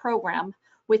waiver program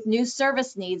with new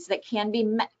service needs that can't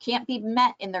be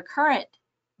met in their current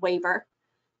waiver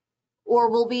or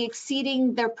will be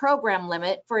exceeding their program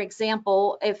limit. For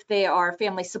example, if they are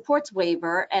family supports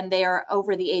waiver and they are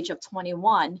over the age of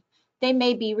 21, they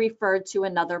may be referred to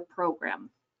another program.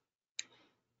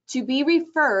 To be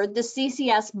referred, the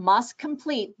CCS must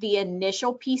complete the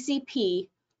initial PCP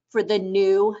for the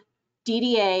new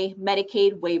DDA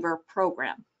Medicaid waiver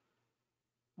program.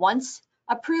 Once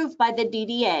approved by the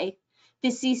DDA, the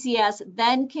CCS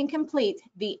then can complete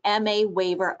the MA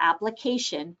waiver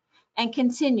application and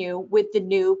continue with the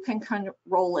new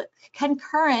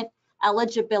concurrent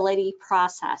eligibility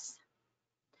process.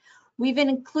 We've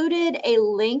included a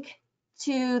link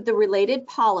to the related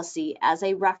policy as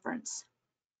a reference.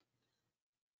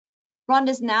 Rhonda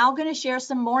is now going to share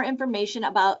some more information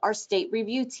about our state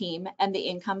review team and the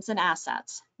incomes and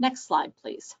assets. Next slide,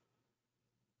 please.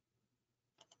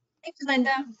 Thank you,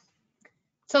 Linda.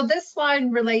 So this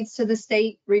slide relates to the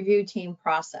state review team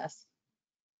process.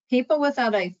 People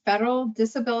without a federal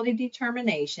disability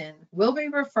determination will be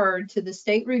referred to the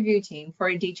state review team for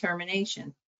a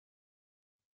determination.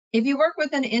 If you work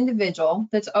with an individual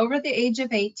that's over the age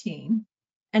of 18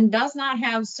 and does not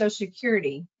have Social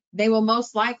Security, they will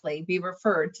most likely be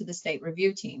referred to the state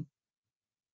review team.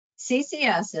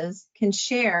 CCSs can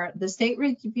share the state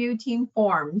review team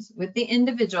forms with the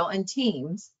individual and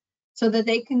teams so that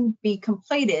they can be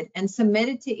completed and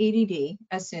submitted to EDD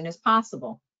as soon as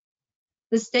possible.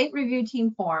 The state review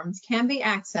team forms can be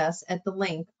accessed at the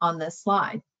link on this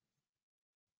slide.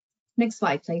 Next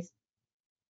slide, please.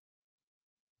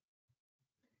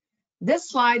 This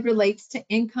slide relates to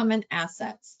income and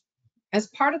assets. As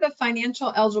part of the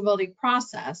financial eligibility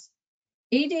process,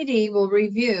 EDD will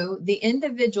review the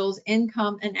individual's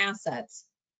income and assets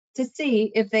to see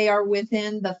if they are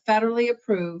within the federally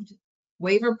approved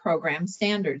waiver program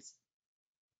standards.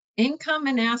 Income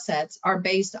and assets are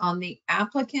based on the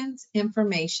applicant's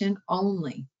information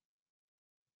only.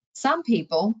 Some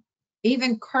people,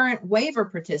 even current waiver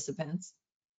participants,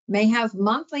 may have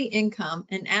monthly income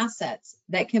and assets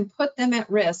that can put them at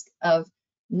risk of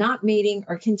not meeting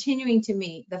or continuing to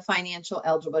meet the financial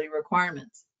eligibility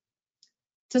requirements.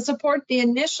 To support the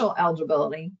initial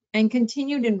eligibility and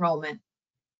continued enrollment,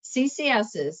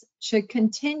 CCSs should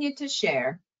continue to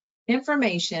share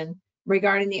information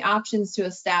regarding the options to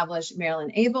establish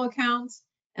Maryland ABLE accounts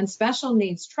and special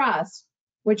needs trusts,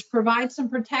 which provide some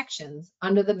protections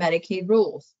under the Medicaid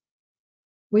rules.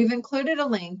 We've included a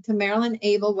link to Maryland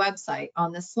ABLE website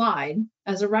on this slide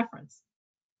as a reference.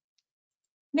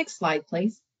 Next slide,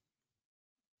 please.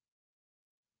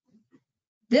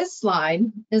 This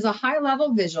slide is a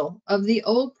high-level visual of the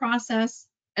old process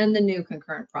and the new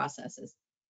concurrent processes.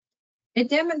 It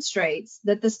demonstrates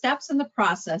that the steps in the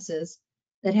processes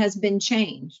that has been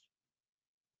changed.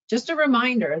 Just a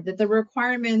reminder that the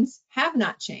requirements have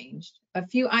not changed. A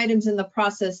few items in the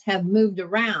process have moved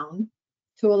around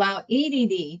to allow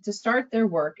EDD to start their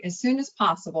work as soon as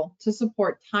possible to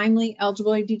support timely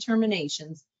eligibility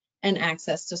determinations and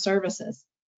access to services.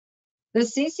 The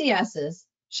CCSs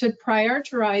should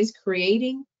prioritize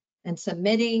creating and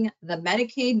submitting the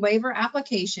Medicaid waiver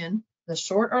application, the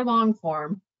short or long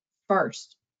form,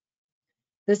 first.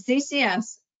 The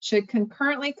CCS should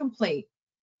concurrently complete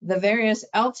the various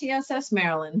LTSS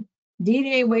Maryland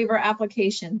DDA waiver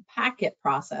application packet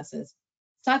processes,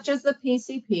 such as the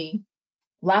PCP,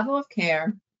 level of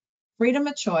care, freedom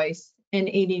of choice, and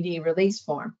EDD release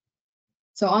form.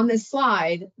 So on this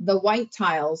slide, the white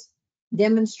tiles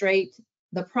demonstrate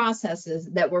the processes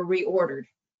that were reordered.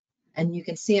 And you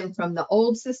can see them from the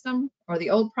old system or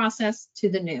the old process to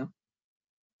the new.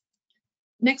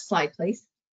 Next slide, please.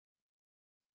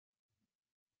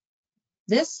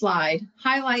 This slide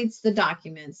highlights the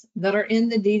documents that are in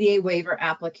the DDA waiver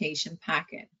application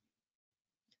packet.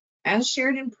 As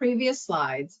shared in previous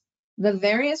slides, the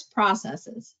various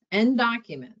processes and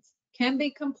documents can be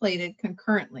completed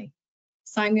concurrently,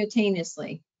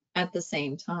 simultaneously, at the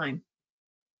same time.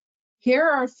 Here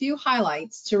are a few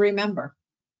highlights to remember.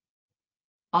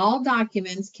 All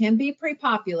documents can be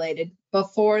pre-populated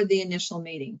before the initial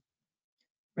meeting.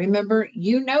 Remember,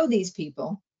 you know these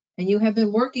people and you have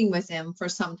been working with them for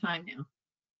some time now.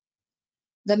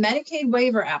 The Medicaid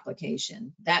waiver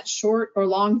application, that short or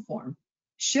long form,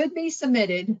 should be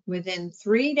submitted within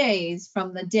 3 days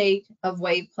from the date of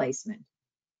waive placement,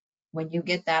 when you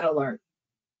get that alert.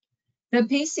 The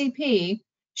PCP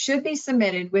should be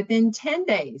submitted within 10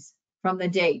 days from the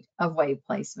date of waive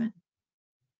placement.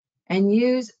 And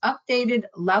use updated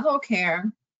level of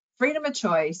care, freedom of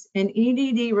choice, and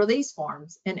EDD release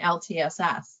forms in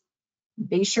LTSS.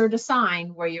 Be sure to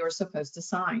sign where you are supposed to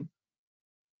sign.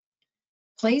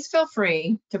 Please feel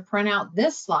free to print out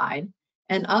this slide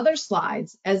and other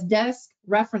slides as desk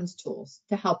reference tools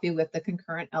to help you with the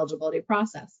concurrent eligibility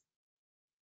process.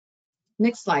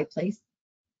 Next slide, please.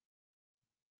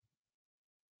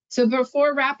 So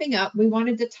before wrapping up, we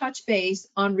wanted to touch base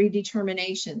on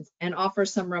redeterminations and offer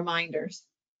some reminders.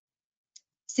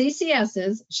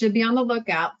 CCSs should be on the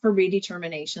lookout for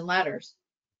redetermination letters.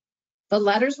 The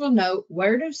letters will note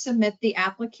where to submit the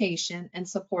application and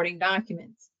supporting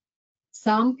documents.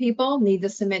 Some people need to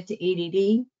submit to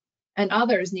EDD, and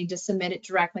others need to submit it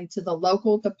directly to the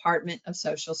local Department of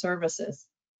Social Services.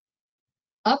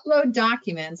 Upload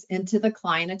documents into the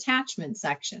client attachment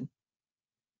section.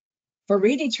 For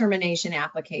redetermination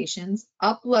applications,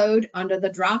 upload under the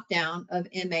drop-down of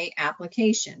MA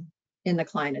application in the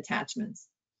client attachments.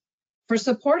 For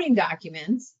supporting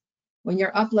documents, when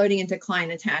you're uploading into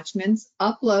client attachments,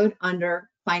 upload under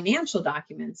financial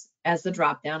documents as the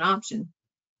drop-down option.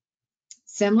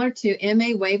 Similar to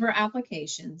MA waiver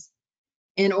applications,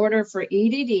 in order for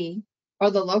EDD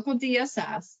or the local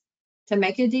DSS to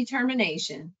make a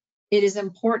determination, it is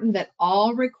important that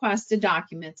all requested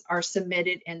documents are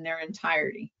submitted in their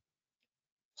entirety.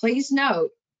 Please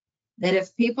note that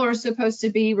if people are supposed to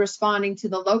be responding to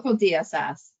the local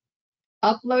DSS,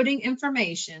 uploading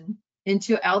information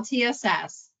into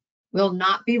LTSS will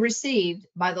not be received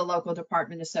by the local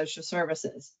Department of Social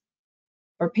Services.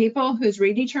 For people whose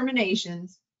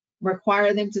redeterminations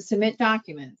require them to submit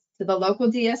documents to the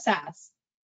local DSS,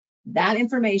 That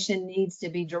information needs to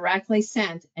be directly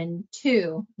sent and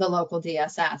to the local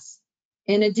DSS.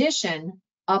 In addition,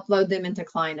 upload them into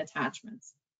client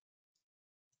attachments.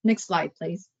 Next slide,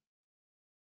 please.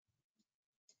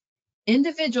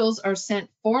 Individuals are sent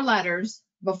 4 letters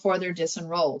before they're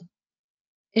disenrolled.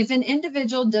 If an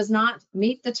individual does not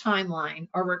meet the timeline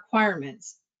or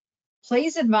requirements,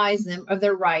 please advise them of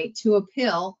their right to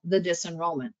appeal the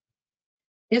disenrollment.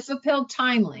 If appealed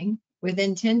timely,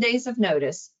 within 10 days of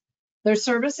notice, their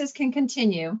services can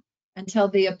continue until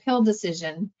the appeal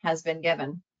decision has been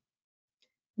given.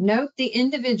 Note the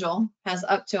individual has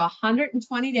up to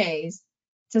 120 days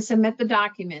to submit the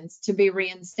documents to be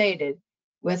reinstated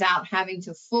without having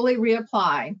to fully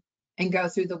reapply and go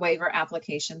through the waiver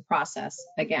application process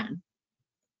again.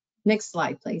 Next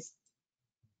slide, please.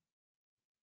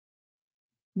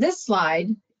 This slide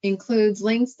includes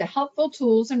links to helpful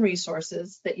tools and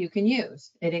resources that you can use.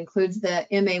 It includes the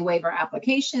MA waiver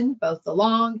application, both the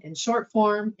long and short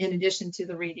form, in addition to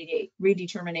the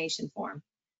redetermination form.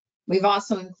 We've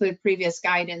also included previous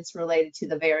guidance related to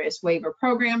the various waiver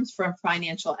programs for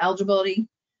financial eligibility,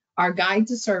 our guide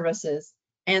to services,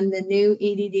 and the new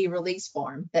EDD release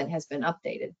form that has been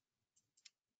updated.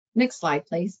 Next slide,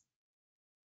 please.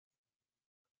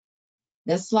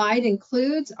 This slide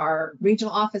includes our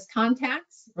regional office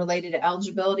contacts related to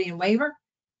eligibility and waiver.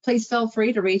 Please feel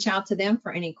free to reach out to them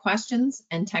for any questions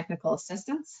and technical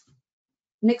assistance.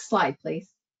 Next slide, please.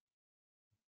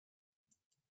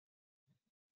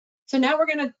 So now we're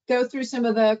going to go through some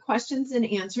of the questions and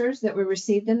answers that we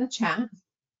received in the chat.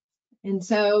 And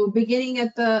so beginning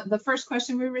at the first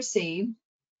question we received,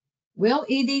 will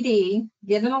EDD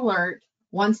get an alert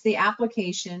once the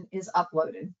application is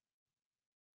uploaded?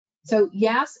 So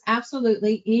yes,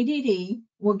 absolutely, EDD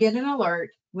will get an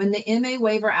alert when the MA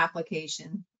waiver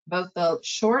application, both the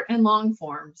short and long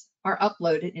forms, are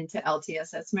uploaded into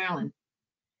LTSS Maryland.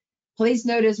 Please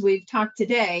note, as we've talked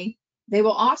today, they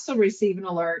will also receive an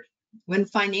alert when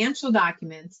financial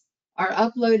documents are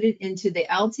uploaded into the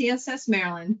LTSS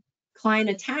Maryland client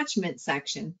attachment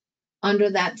section under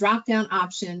that drop-down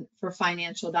option for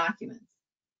financial documents.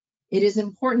 It is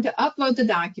important to upload the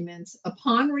documents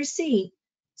upon receipt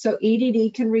so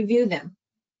EDD can review them.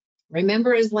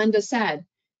 Remember, as Linda said,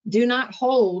 do not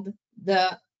hold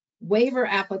the waiver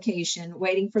application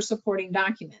waiting for supporting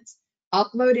documents.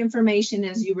 Upload information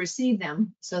as you receive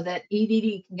them so that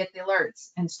EDD can get the alerts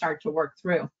and start to work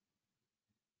through.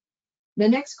 The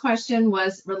next question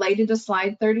was related to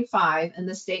slide 35 and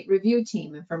the state review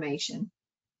team information.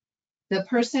 The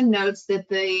person notes that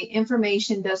the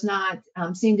information does not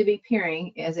seem to be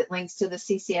appearing as it links to the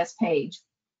CCS page.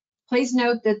 Please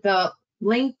note that the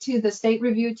link to the state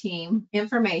review team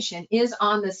information is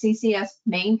on the CCS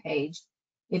main page.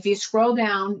 If you scroll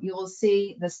down, you will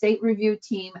see the state review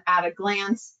team at a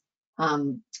glance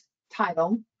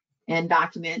title and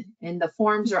document, and the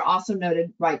forms are also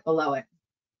noted right below it.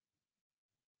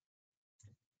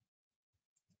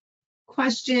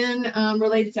 Question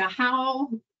related to how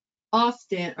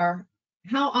often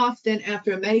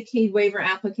after a Medicaid waiver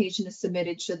application is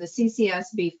submitted should the CCS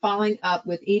be following up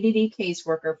with EDD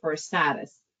caseworker for a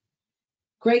status?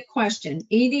 Great question.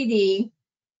 EDD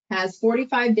has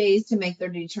 45 days to make their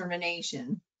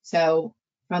determination. So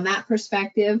from that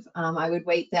perspective, I would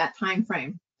wait that time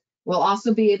frame. We'll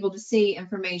also be able to see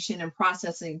information and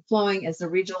processing flowing as the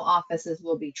regional offices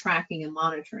will be tracking and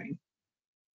monitoring.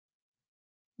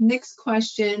 Next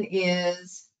question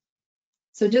is,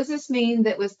 so does this mean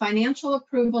that with financial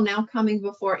approval now coming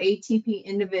before ATP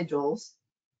individuals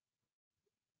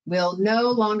will no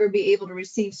longer be able to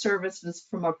receive services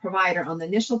from a provider on the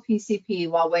initial PCP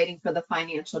while waiting for the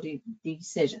financial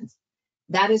decisions?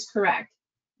 That is correct.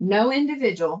 No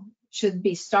individual should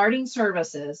be starting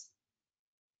services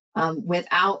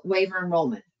without waiver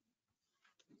enrollment.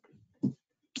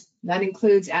 That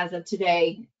includes as of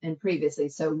today and previously.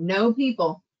 So no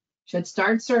people should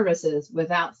start services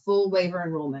without full waiver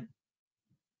enrollment.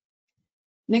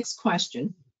 Next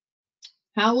question.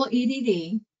 How will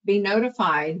EDD be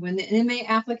notified when the MA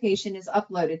application is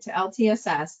uploaded to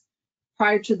LTSS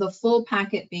prior to the full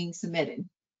packet being submitted?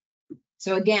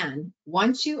 So again,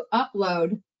 once you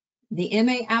upload the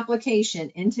MA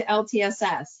application into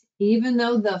LTSS, even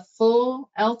though the full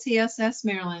LTSS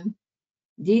Maryland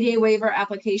DDA waiver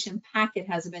application packet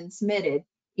has been submitted,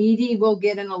 ED will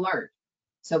get an alert.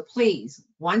 So please,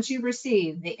 once you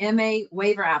receive the MA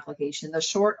waiver application, the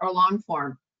short or long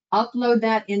form, upload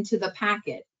that into the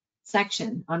packet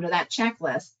section under that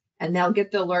checklist, and they'll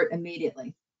get the alert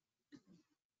immediately.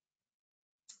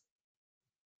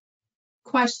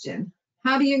 Question,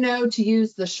 how do you know to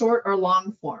use the short or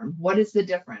long form? What is the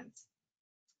difference?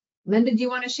 Linda, do you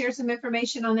want to share some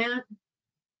information on that?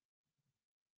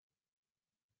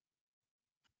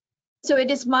 So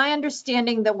it is my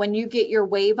understanding that when you get your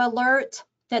waive alert,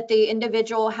 that the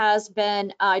individual has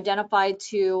been identified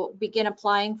to begin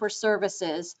applying for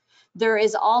services. There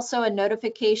is also a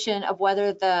notification of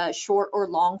whether the short or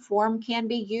long form can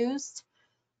be used.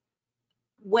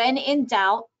 When in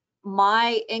doubt,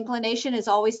 my inclination is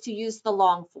always to use the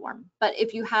long form. But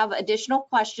if you have additional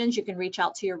questions, you can reach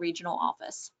out to your regional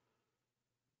office.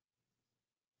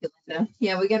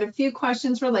 Yeah, we got a few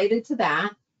questions related to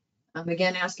that.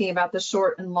 Again, asking about the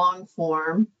short and long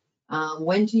form,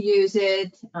 when to use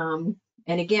it. And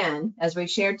again, as we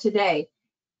shared today,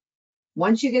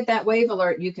 once you get that waive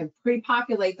alert, you can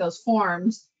pre-populate those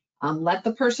forms. Let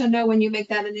the person know when you make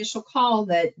that initial call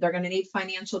that they're going to need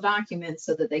financial documents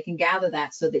so that they can gather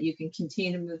that so that you can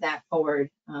continue to move that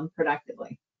forward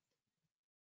productively.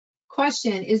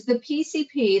 Question, is the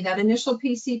PCP, that initial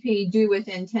PCP, due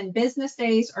within 10 business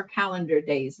days or calendar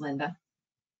days, Linda?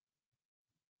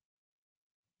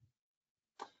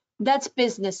 That's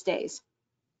business days.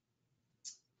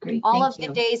 Great, All thank of you.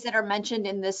 the days that are mentioned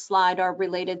in this slide are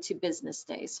related to business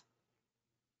days.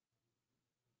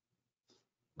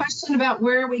 Question about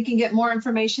where we can get more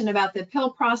information about the appeal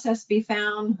process be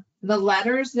found. The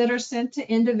letters that are sent to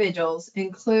individuals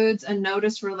includes a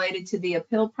notice related to the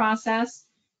appeal process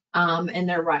and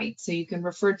their rights. So you can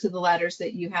refer to the letters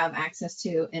that you have access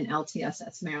to in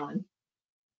LTSS Maryland.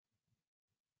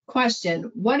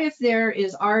 Question, what if there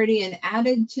is already an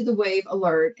added to the waive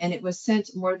alert and it was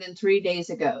sent more than 3 days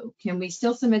ago? Can we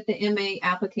still submit the MA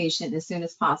application as soon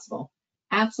as possible?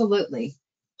 Absolutely.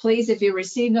 Please, if you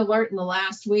received an alert in the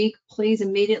last week, please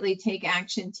immediately take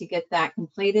action to get that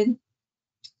completed.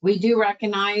 We do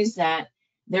recognize that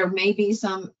there may be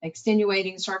some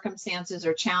extenuating circumstances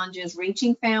or challenges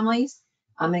reaching families.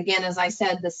 Again, as I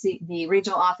said, the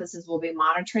regional offices will be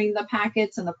monitoring the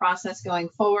packets and the process going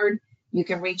forward. You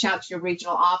can reach out to your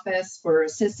regional office for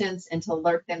assistance and to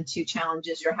alert them to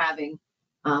challenges you're having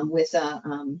with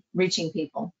reaching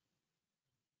people.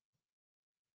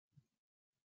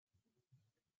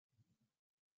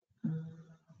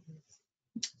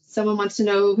 Someone wants to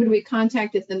know, who do we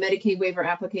contact if the Medicaid waiver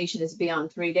application is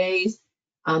beyond 3 days?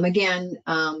 Again,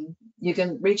 you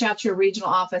can reach out to your regional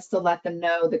office to let them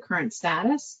know the current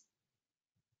status.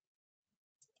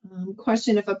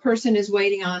 Question, if a person is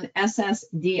waiting on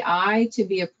SSDI to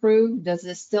be approved, does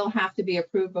this still have to be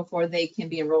approved before they can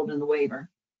be enrolled in the waiver?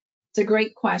 It's a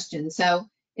great question. So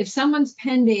if someone's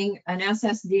pending an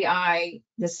SSDI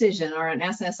decision or an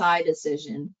SSI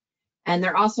decision, and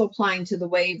they're also applying to the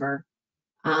waiver,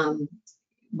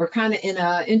 we're kind of in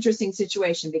an interesting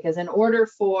situation because in order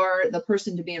for the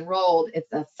person to be enrolled, if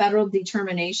the federal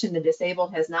determination to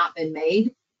disabled has not been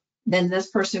made, then this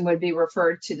person would be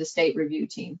referred to the state review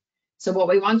team. So what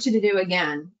we want you to do,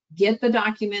 again, get the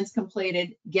documents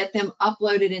completed, get them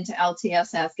uploaded into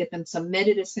LTSS, get them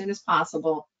submitted as soon as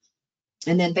possible.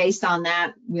 And then based on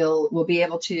that, we'll be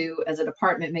able to, as a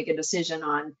department, make a decision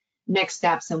on next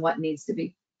steps and what needs to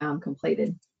be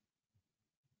completed.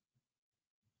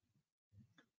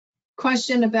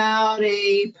 Question about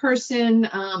a person,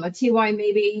 a TY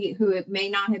maybe, who may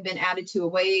not have been added to a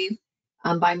waive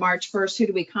by March 1st. Who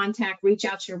do we contact? Reach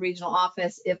out to your regional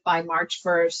office if by March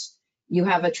 1st you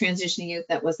have a transitioning youth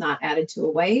that was not added to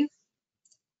a waive.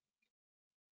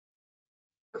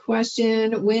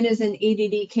 Question, when is an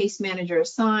EDD case manager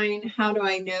assigned? How do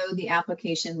I know the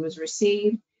application was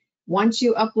received? Once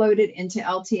you upload it into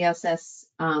LTSS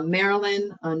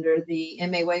Maryland under the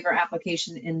MA waiver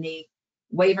application in the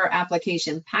waiver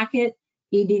application packet,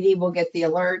 EDD will get the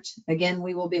alert. Again,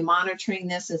 we will be monitoring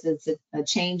this as it's a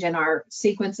change in our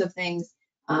sequence of things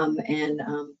and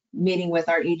meeting with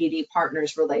our EDD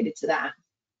partners related to that.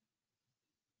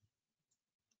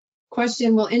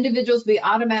 Question, will individuals be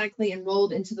automatically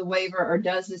enrolled into the waiver or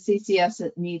does the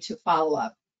CCS need to follow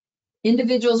up?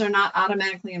 Individuals are not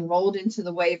automatically enrolled into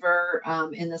the waiver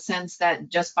in the sense that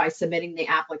just by submitting the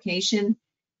application,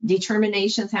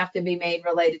 determinations have to be made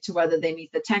related to whether they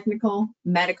meet the technical,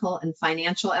 medical, and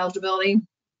financial eligibility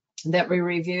that we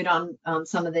reviewed on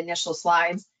some of the initial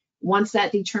slides. Once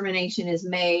that determination is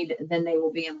made, then they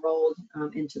will be enrolled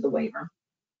into the waiver.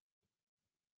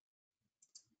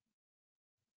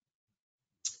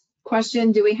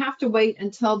 Question, do we have to wait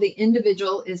until the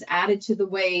individual is added to the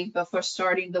waive before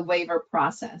starting the waiver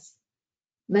process?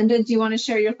 Linda, do you want to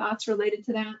share your thoughts related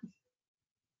to that?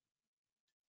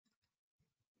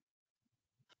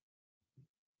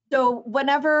 So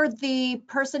whenever the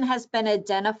person has been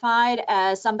identified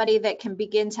as somebody that can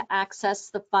begin to access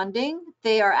the funding,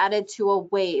 they are added to a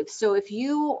waive. So if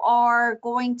you are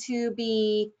going to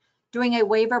be doing a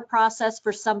waiver process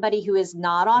for somebody who is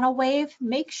not on a waive,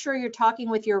 make sure you're talking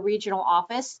with your regional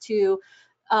office to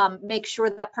make sure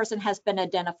that person has been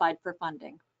identified for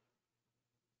funding.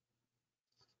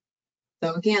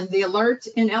 So again, the alert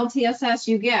in LTSS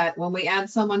you get when we add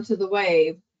someone to the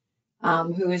waive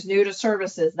who is new to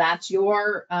services, that's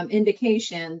your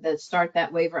indication that start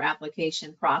that waiver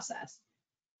application process.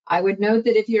 I would note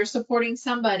that if you're supporting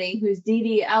somebody who's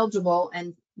DD eligible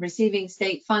and receiving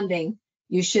state funding,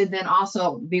 you should then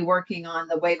also be working on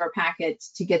the waiver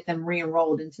packets to get them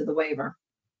re-enrolled into the waiver.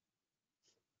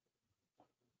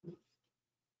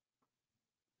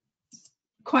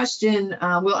 Question,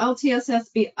 will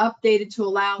LTSS be updated to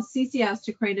allow CCS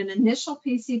to create an initial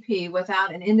PCP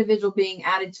without an individual being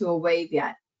added to a waive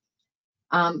yet?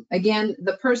 Again,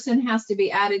 the person has to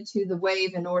be added to the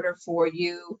waive in order for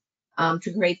you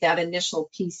to create that initial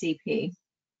PCP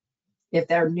if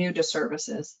they're new to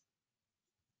services.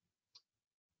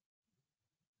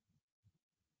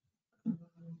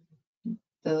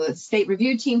 The state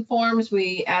review team forms,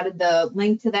 we added the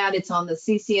link to that. It's on the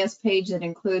CCS page that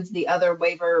includes the other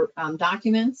waiver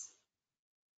documents.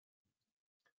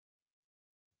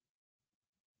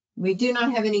 We do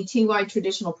not have any TY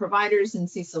traditional providers in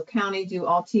Cecil County. Do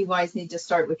all TYs need to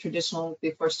start with traditional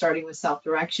before starting with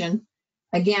self-direction?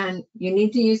 Again, you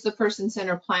need to use the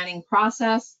person-centered planning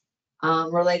process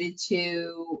related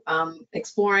to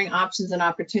exploring options and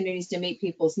opportunities to meet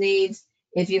people's needs.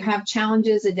 If you have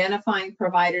challenges identifying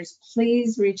providers,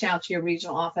 please reach out to your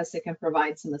regional office that can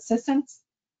provide some assistance.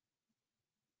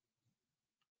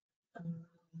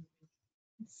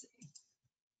 Let's see.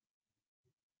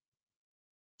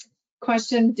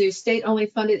 Question, do state-only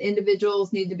funded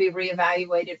individuals need to be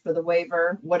reevaluated for the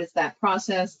waiver? What is that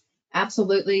process?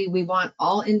 Absolutely, we want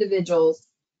all individuals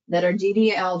that are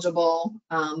DDA eligible,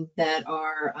 that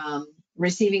are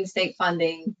receiving state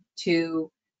funding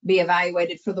to be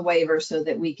evaluated for the waiver so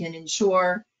that we can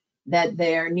ensure that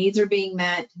their needs are being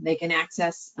met. They can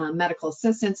access medical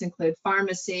assistance, include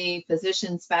pharmacy,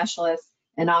 physician specialists,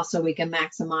 and also we can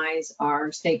maximize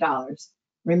our state dollars.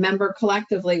 Remember,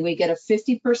 collectively, we get a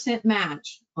 50%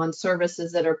 match on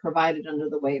services that are provided under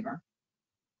the waiver.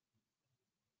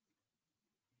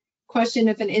 Question,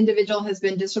 if an individual has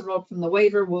been disenrolled from the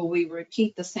waiver, will we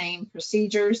repeat the same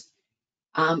procedures?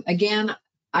 Again,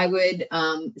 I would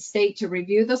state to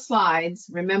review the slides.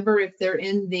 Remember, if they're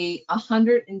in the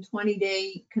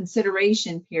 120-day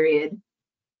consideration period,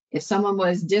 if someone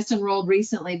was disenrolled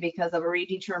recently because of a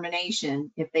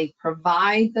redetermination, if they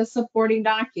provide the supporting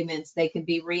documents, they could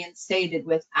be reinstated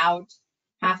without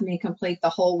having to complete the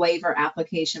whole waiver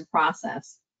application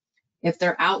process. If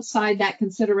they're outside that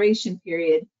consideration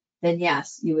period, then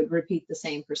yes, you would repeat the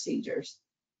same procedures.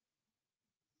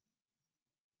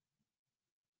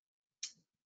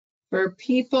 For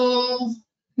people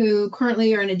who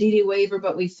currently are in a DD waiver,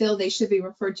 but we feel they should be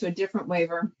referred to a different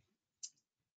waiver,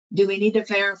 do we need to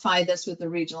verify this with the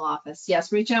regional office?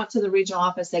 Yes, reach out to the regional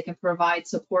office. They can provide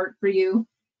support for you.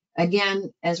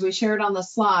 Again, as we shared on the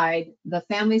slide, the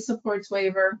family supports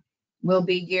waiver will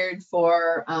be geared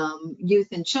for youth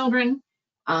and children.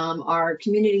 Our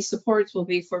community supports will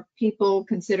be for people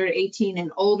considered 18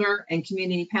 and older, and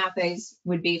community pathways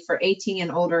would be for 18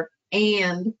 and older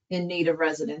and in need of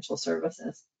residential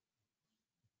services.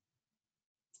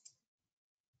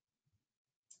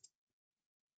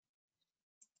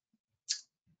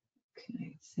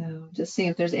 Okay, so just seeing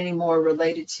if there's any more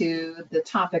related to the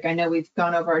topic. I know we've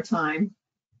gone over our time.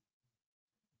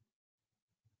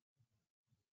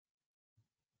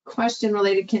 Question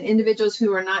related, can individuals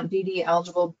who are not DD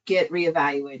eligible get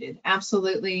reevaluated?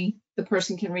 Absolutely. The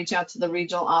person can reach out to the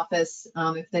regional office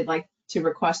if they'd like to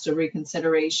request a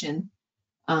reconsideration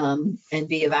and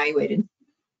be evaluated.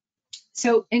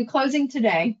 So in closing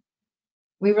today,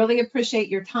 we really appreciate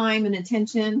your time and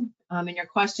attention and your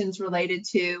questions related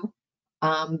to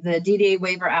the DDA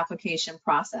waiver application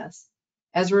process.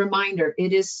 As a reminder,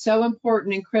 it is so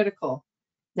important and critical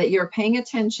that you're paying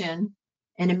attention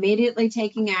and immediately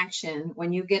taking action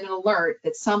when you get an alert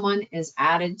that someone is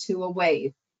added to a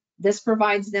waive. This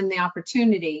provides them the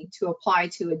opportunity to apply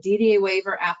to a DDA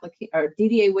waiver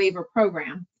DDA waiver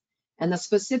program, and the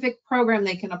specific program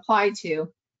they can apply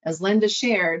to, as Linda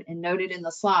shared and noted in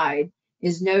the slide,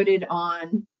 is noted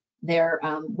on their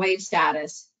waive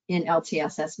status in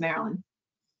LTSS Maryland.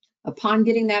 Upon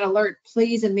getting that alert,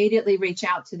 please immediately reach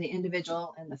out to the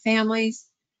individual and the families.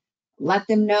 Let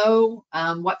them know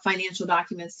what financial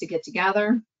documents to get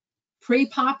together.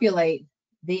 Pre-populate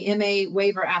the MA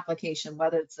waiver application,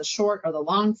 whether it's the short or the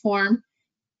long form,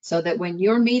 so that when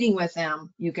you're meeting with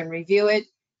them, you can review it,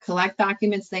 collect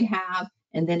documents they have,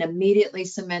 and then immediately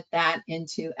submit that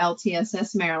into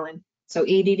LTSS Maryland. So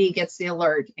EDD gets the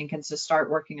alert and can just start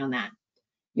working on that.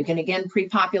 You can again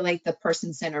pre-populate the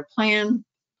person-centered plan.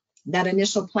 That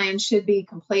initial plan should be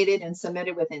completed and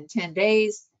submitted within 10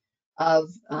 days of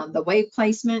the wave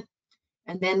placement.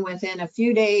 And then within a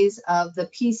few days of the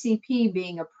PCP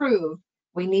being approved,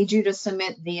 we need you to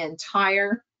submit the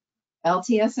entire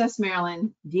LTSS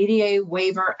Maryland DDA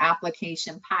waiver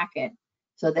application packet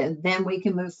so that then we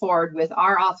can move forward with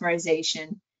our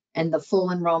authorization and the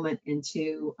full enrollment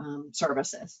into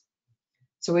services.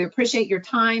 So we appreciate your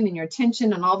time and your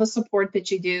attention and all the support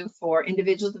that you do for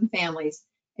individuals and families,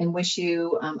 and wish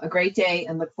you a great day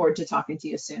and look forward to talking to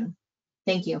you soon.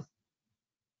 Thank you.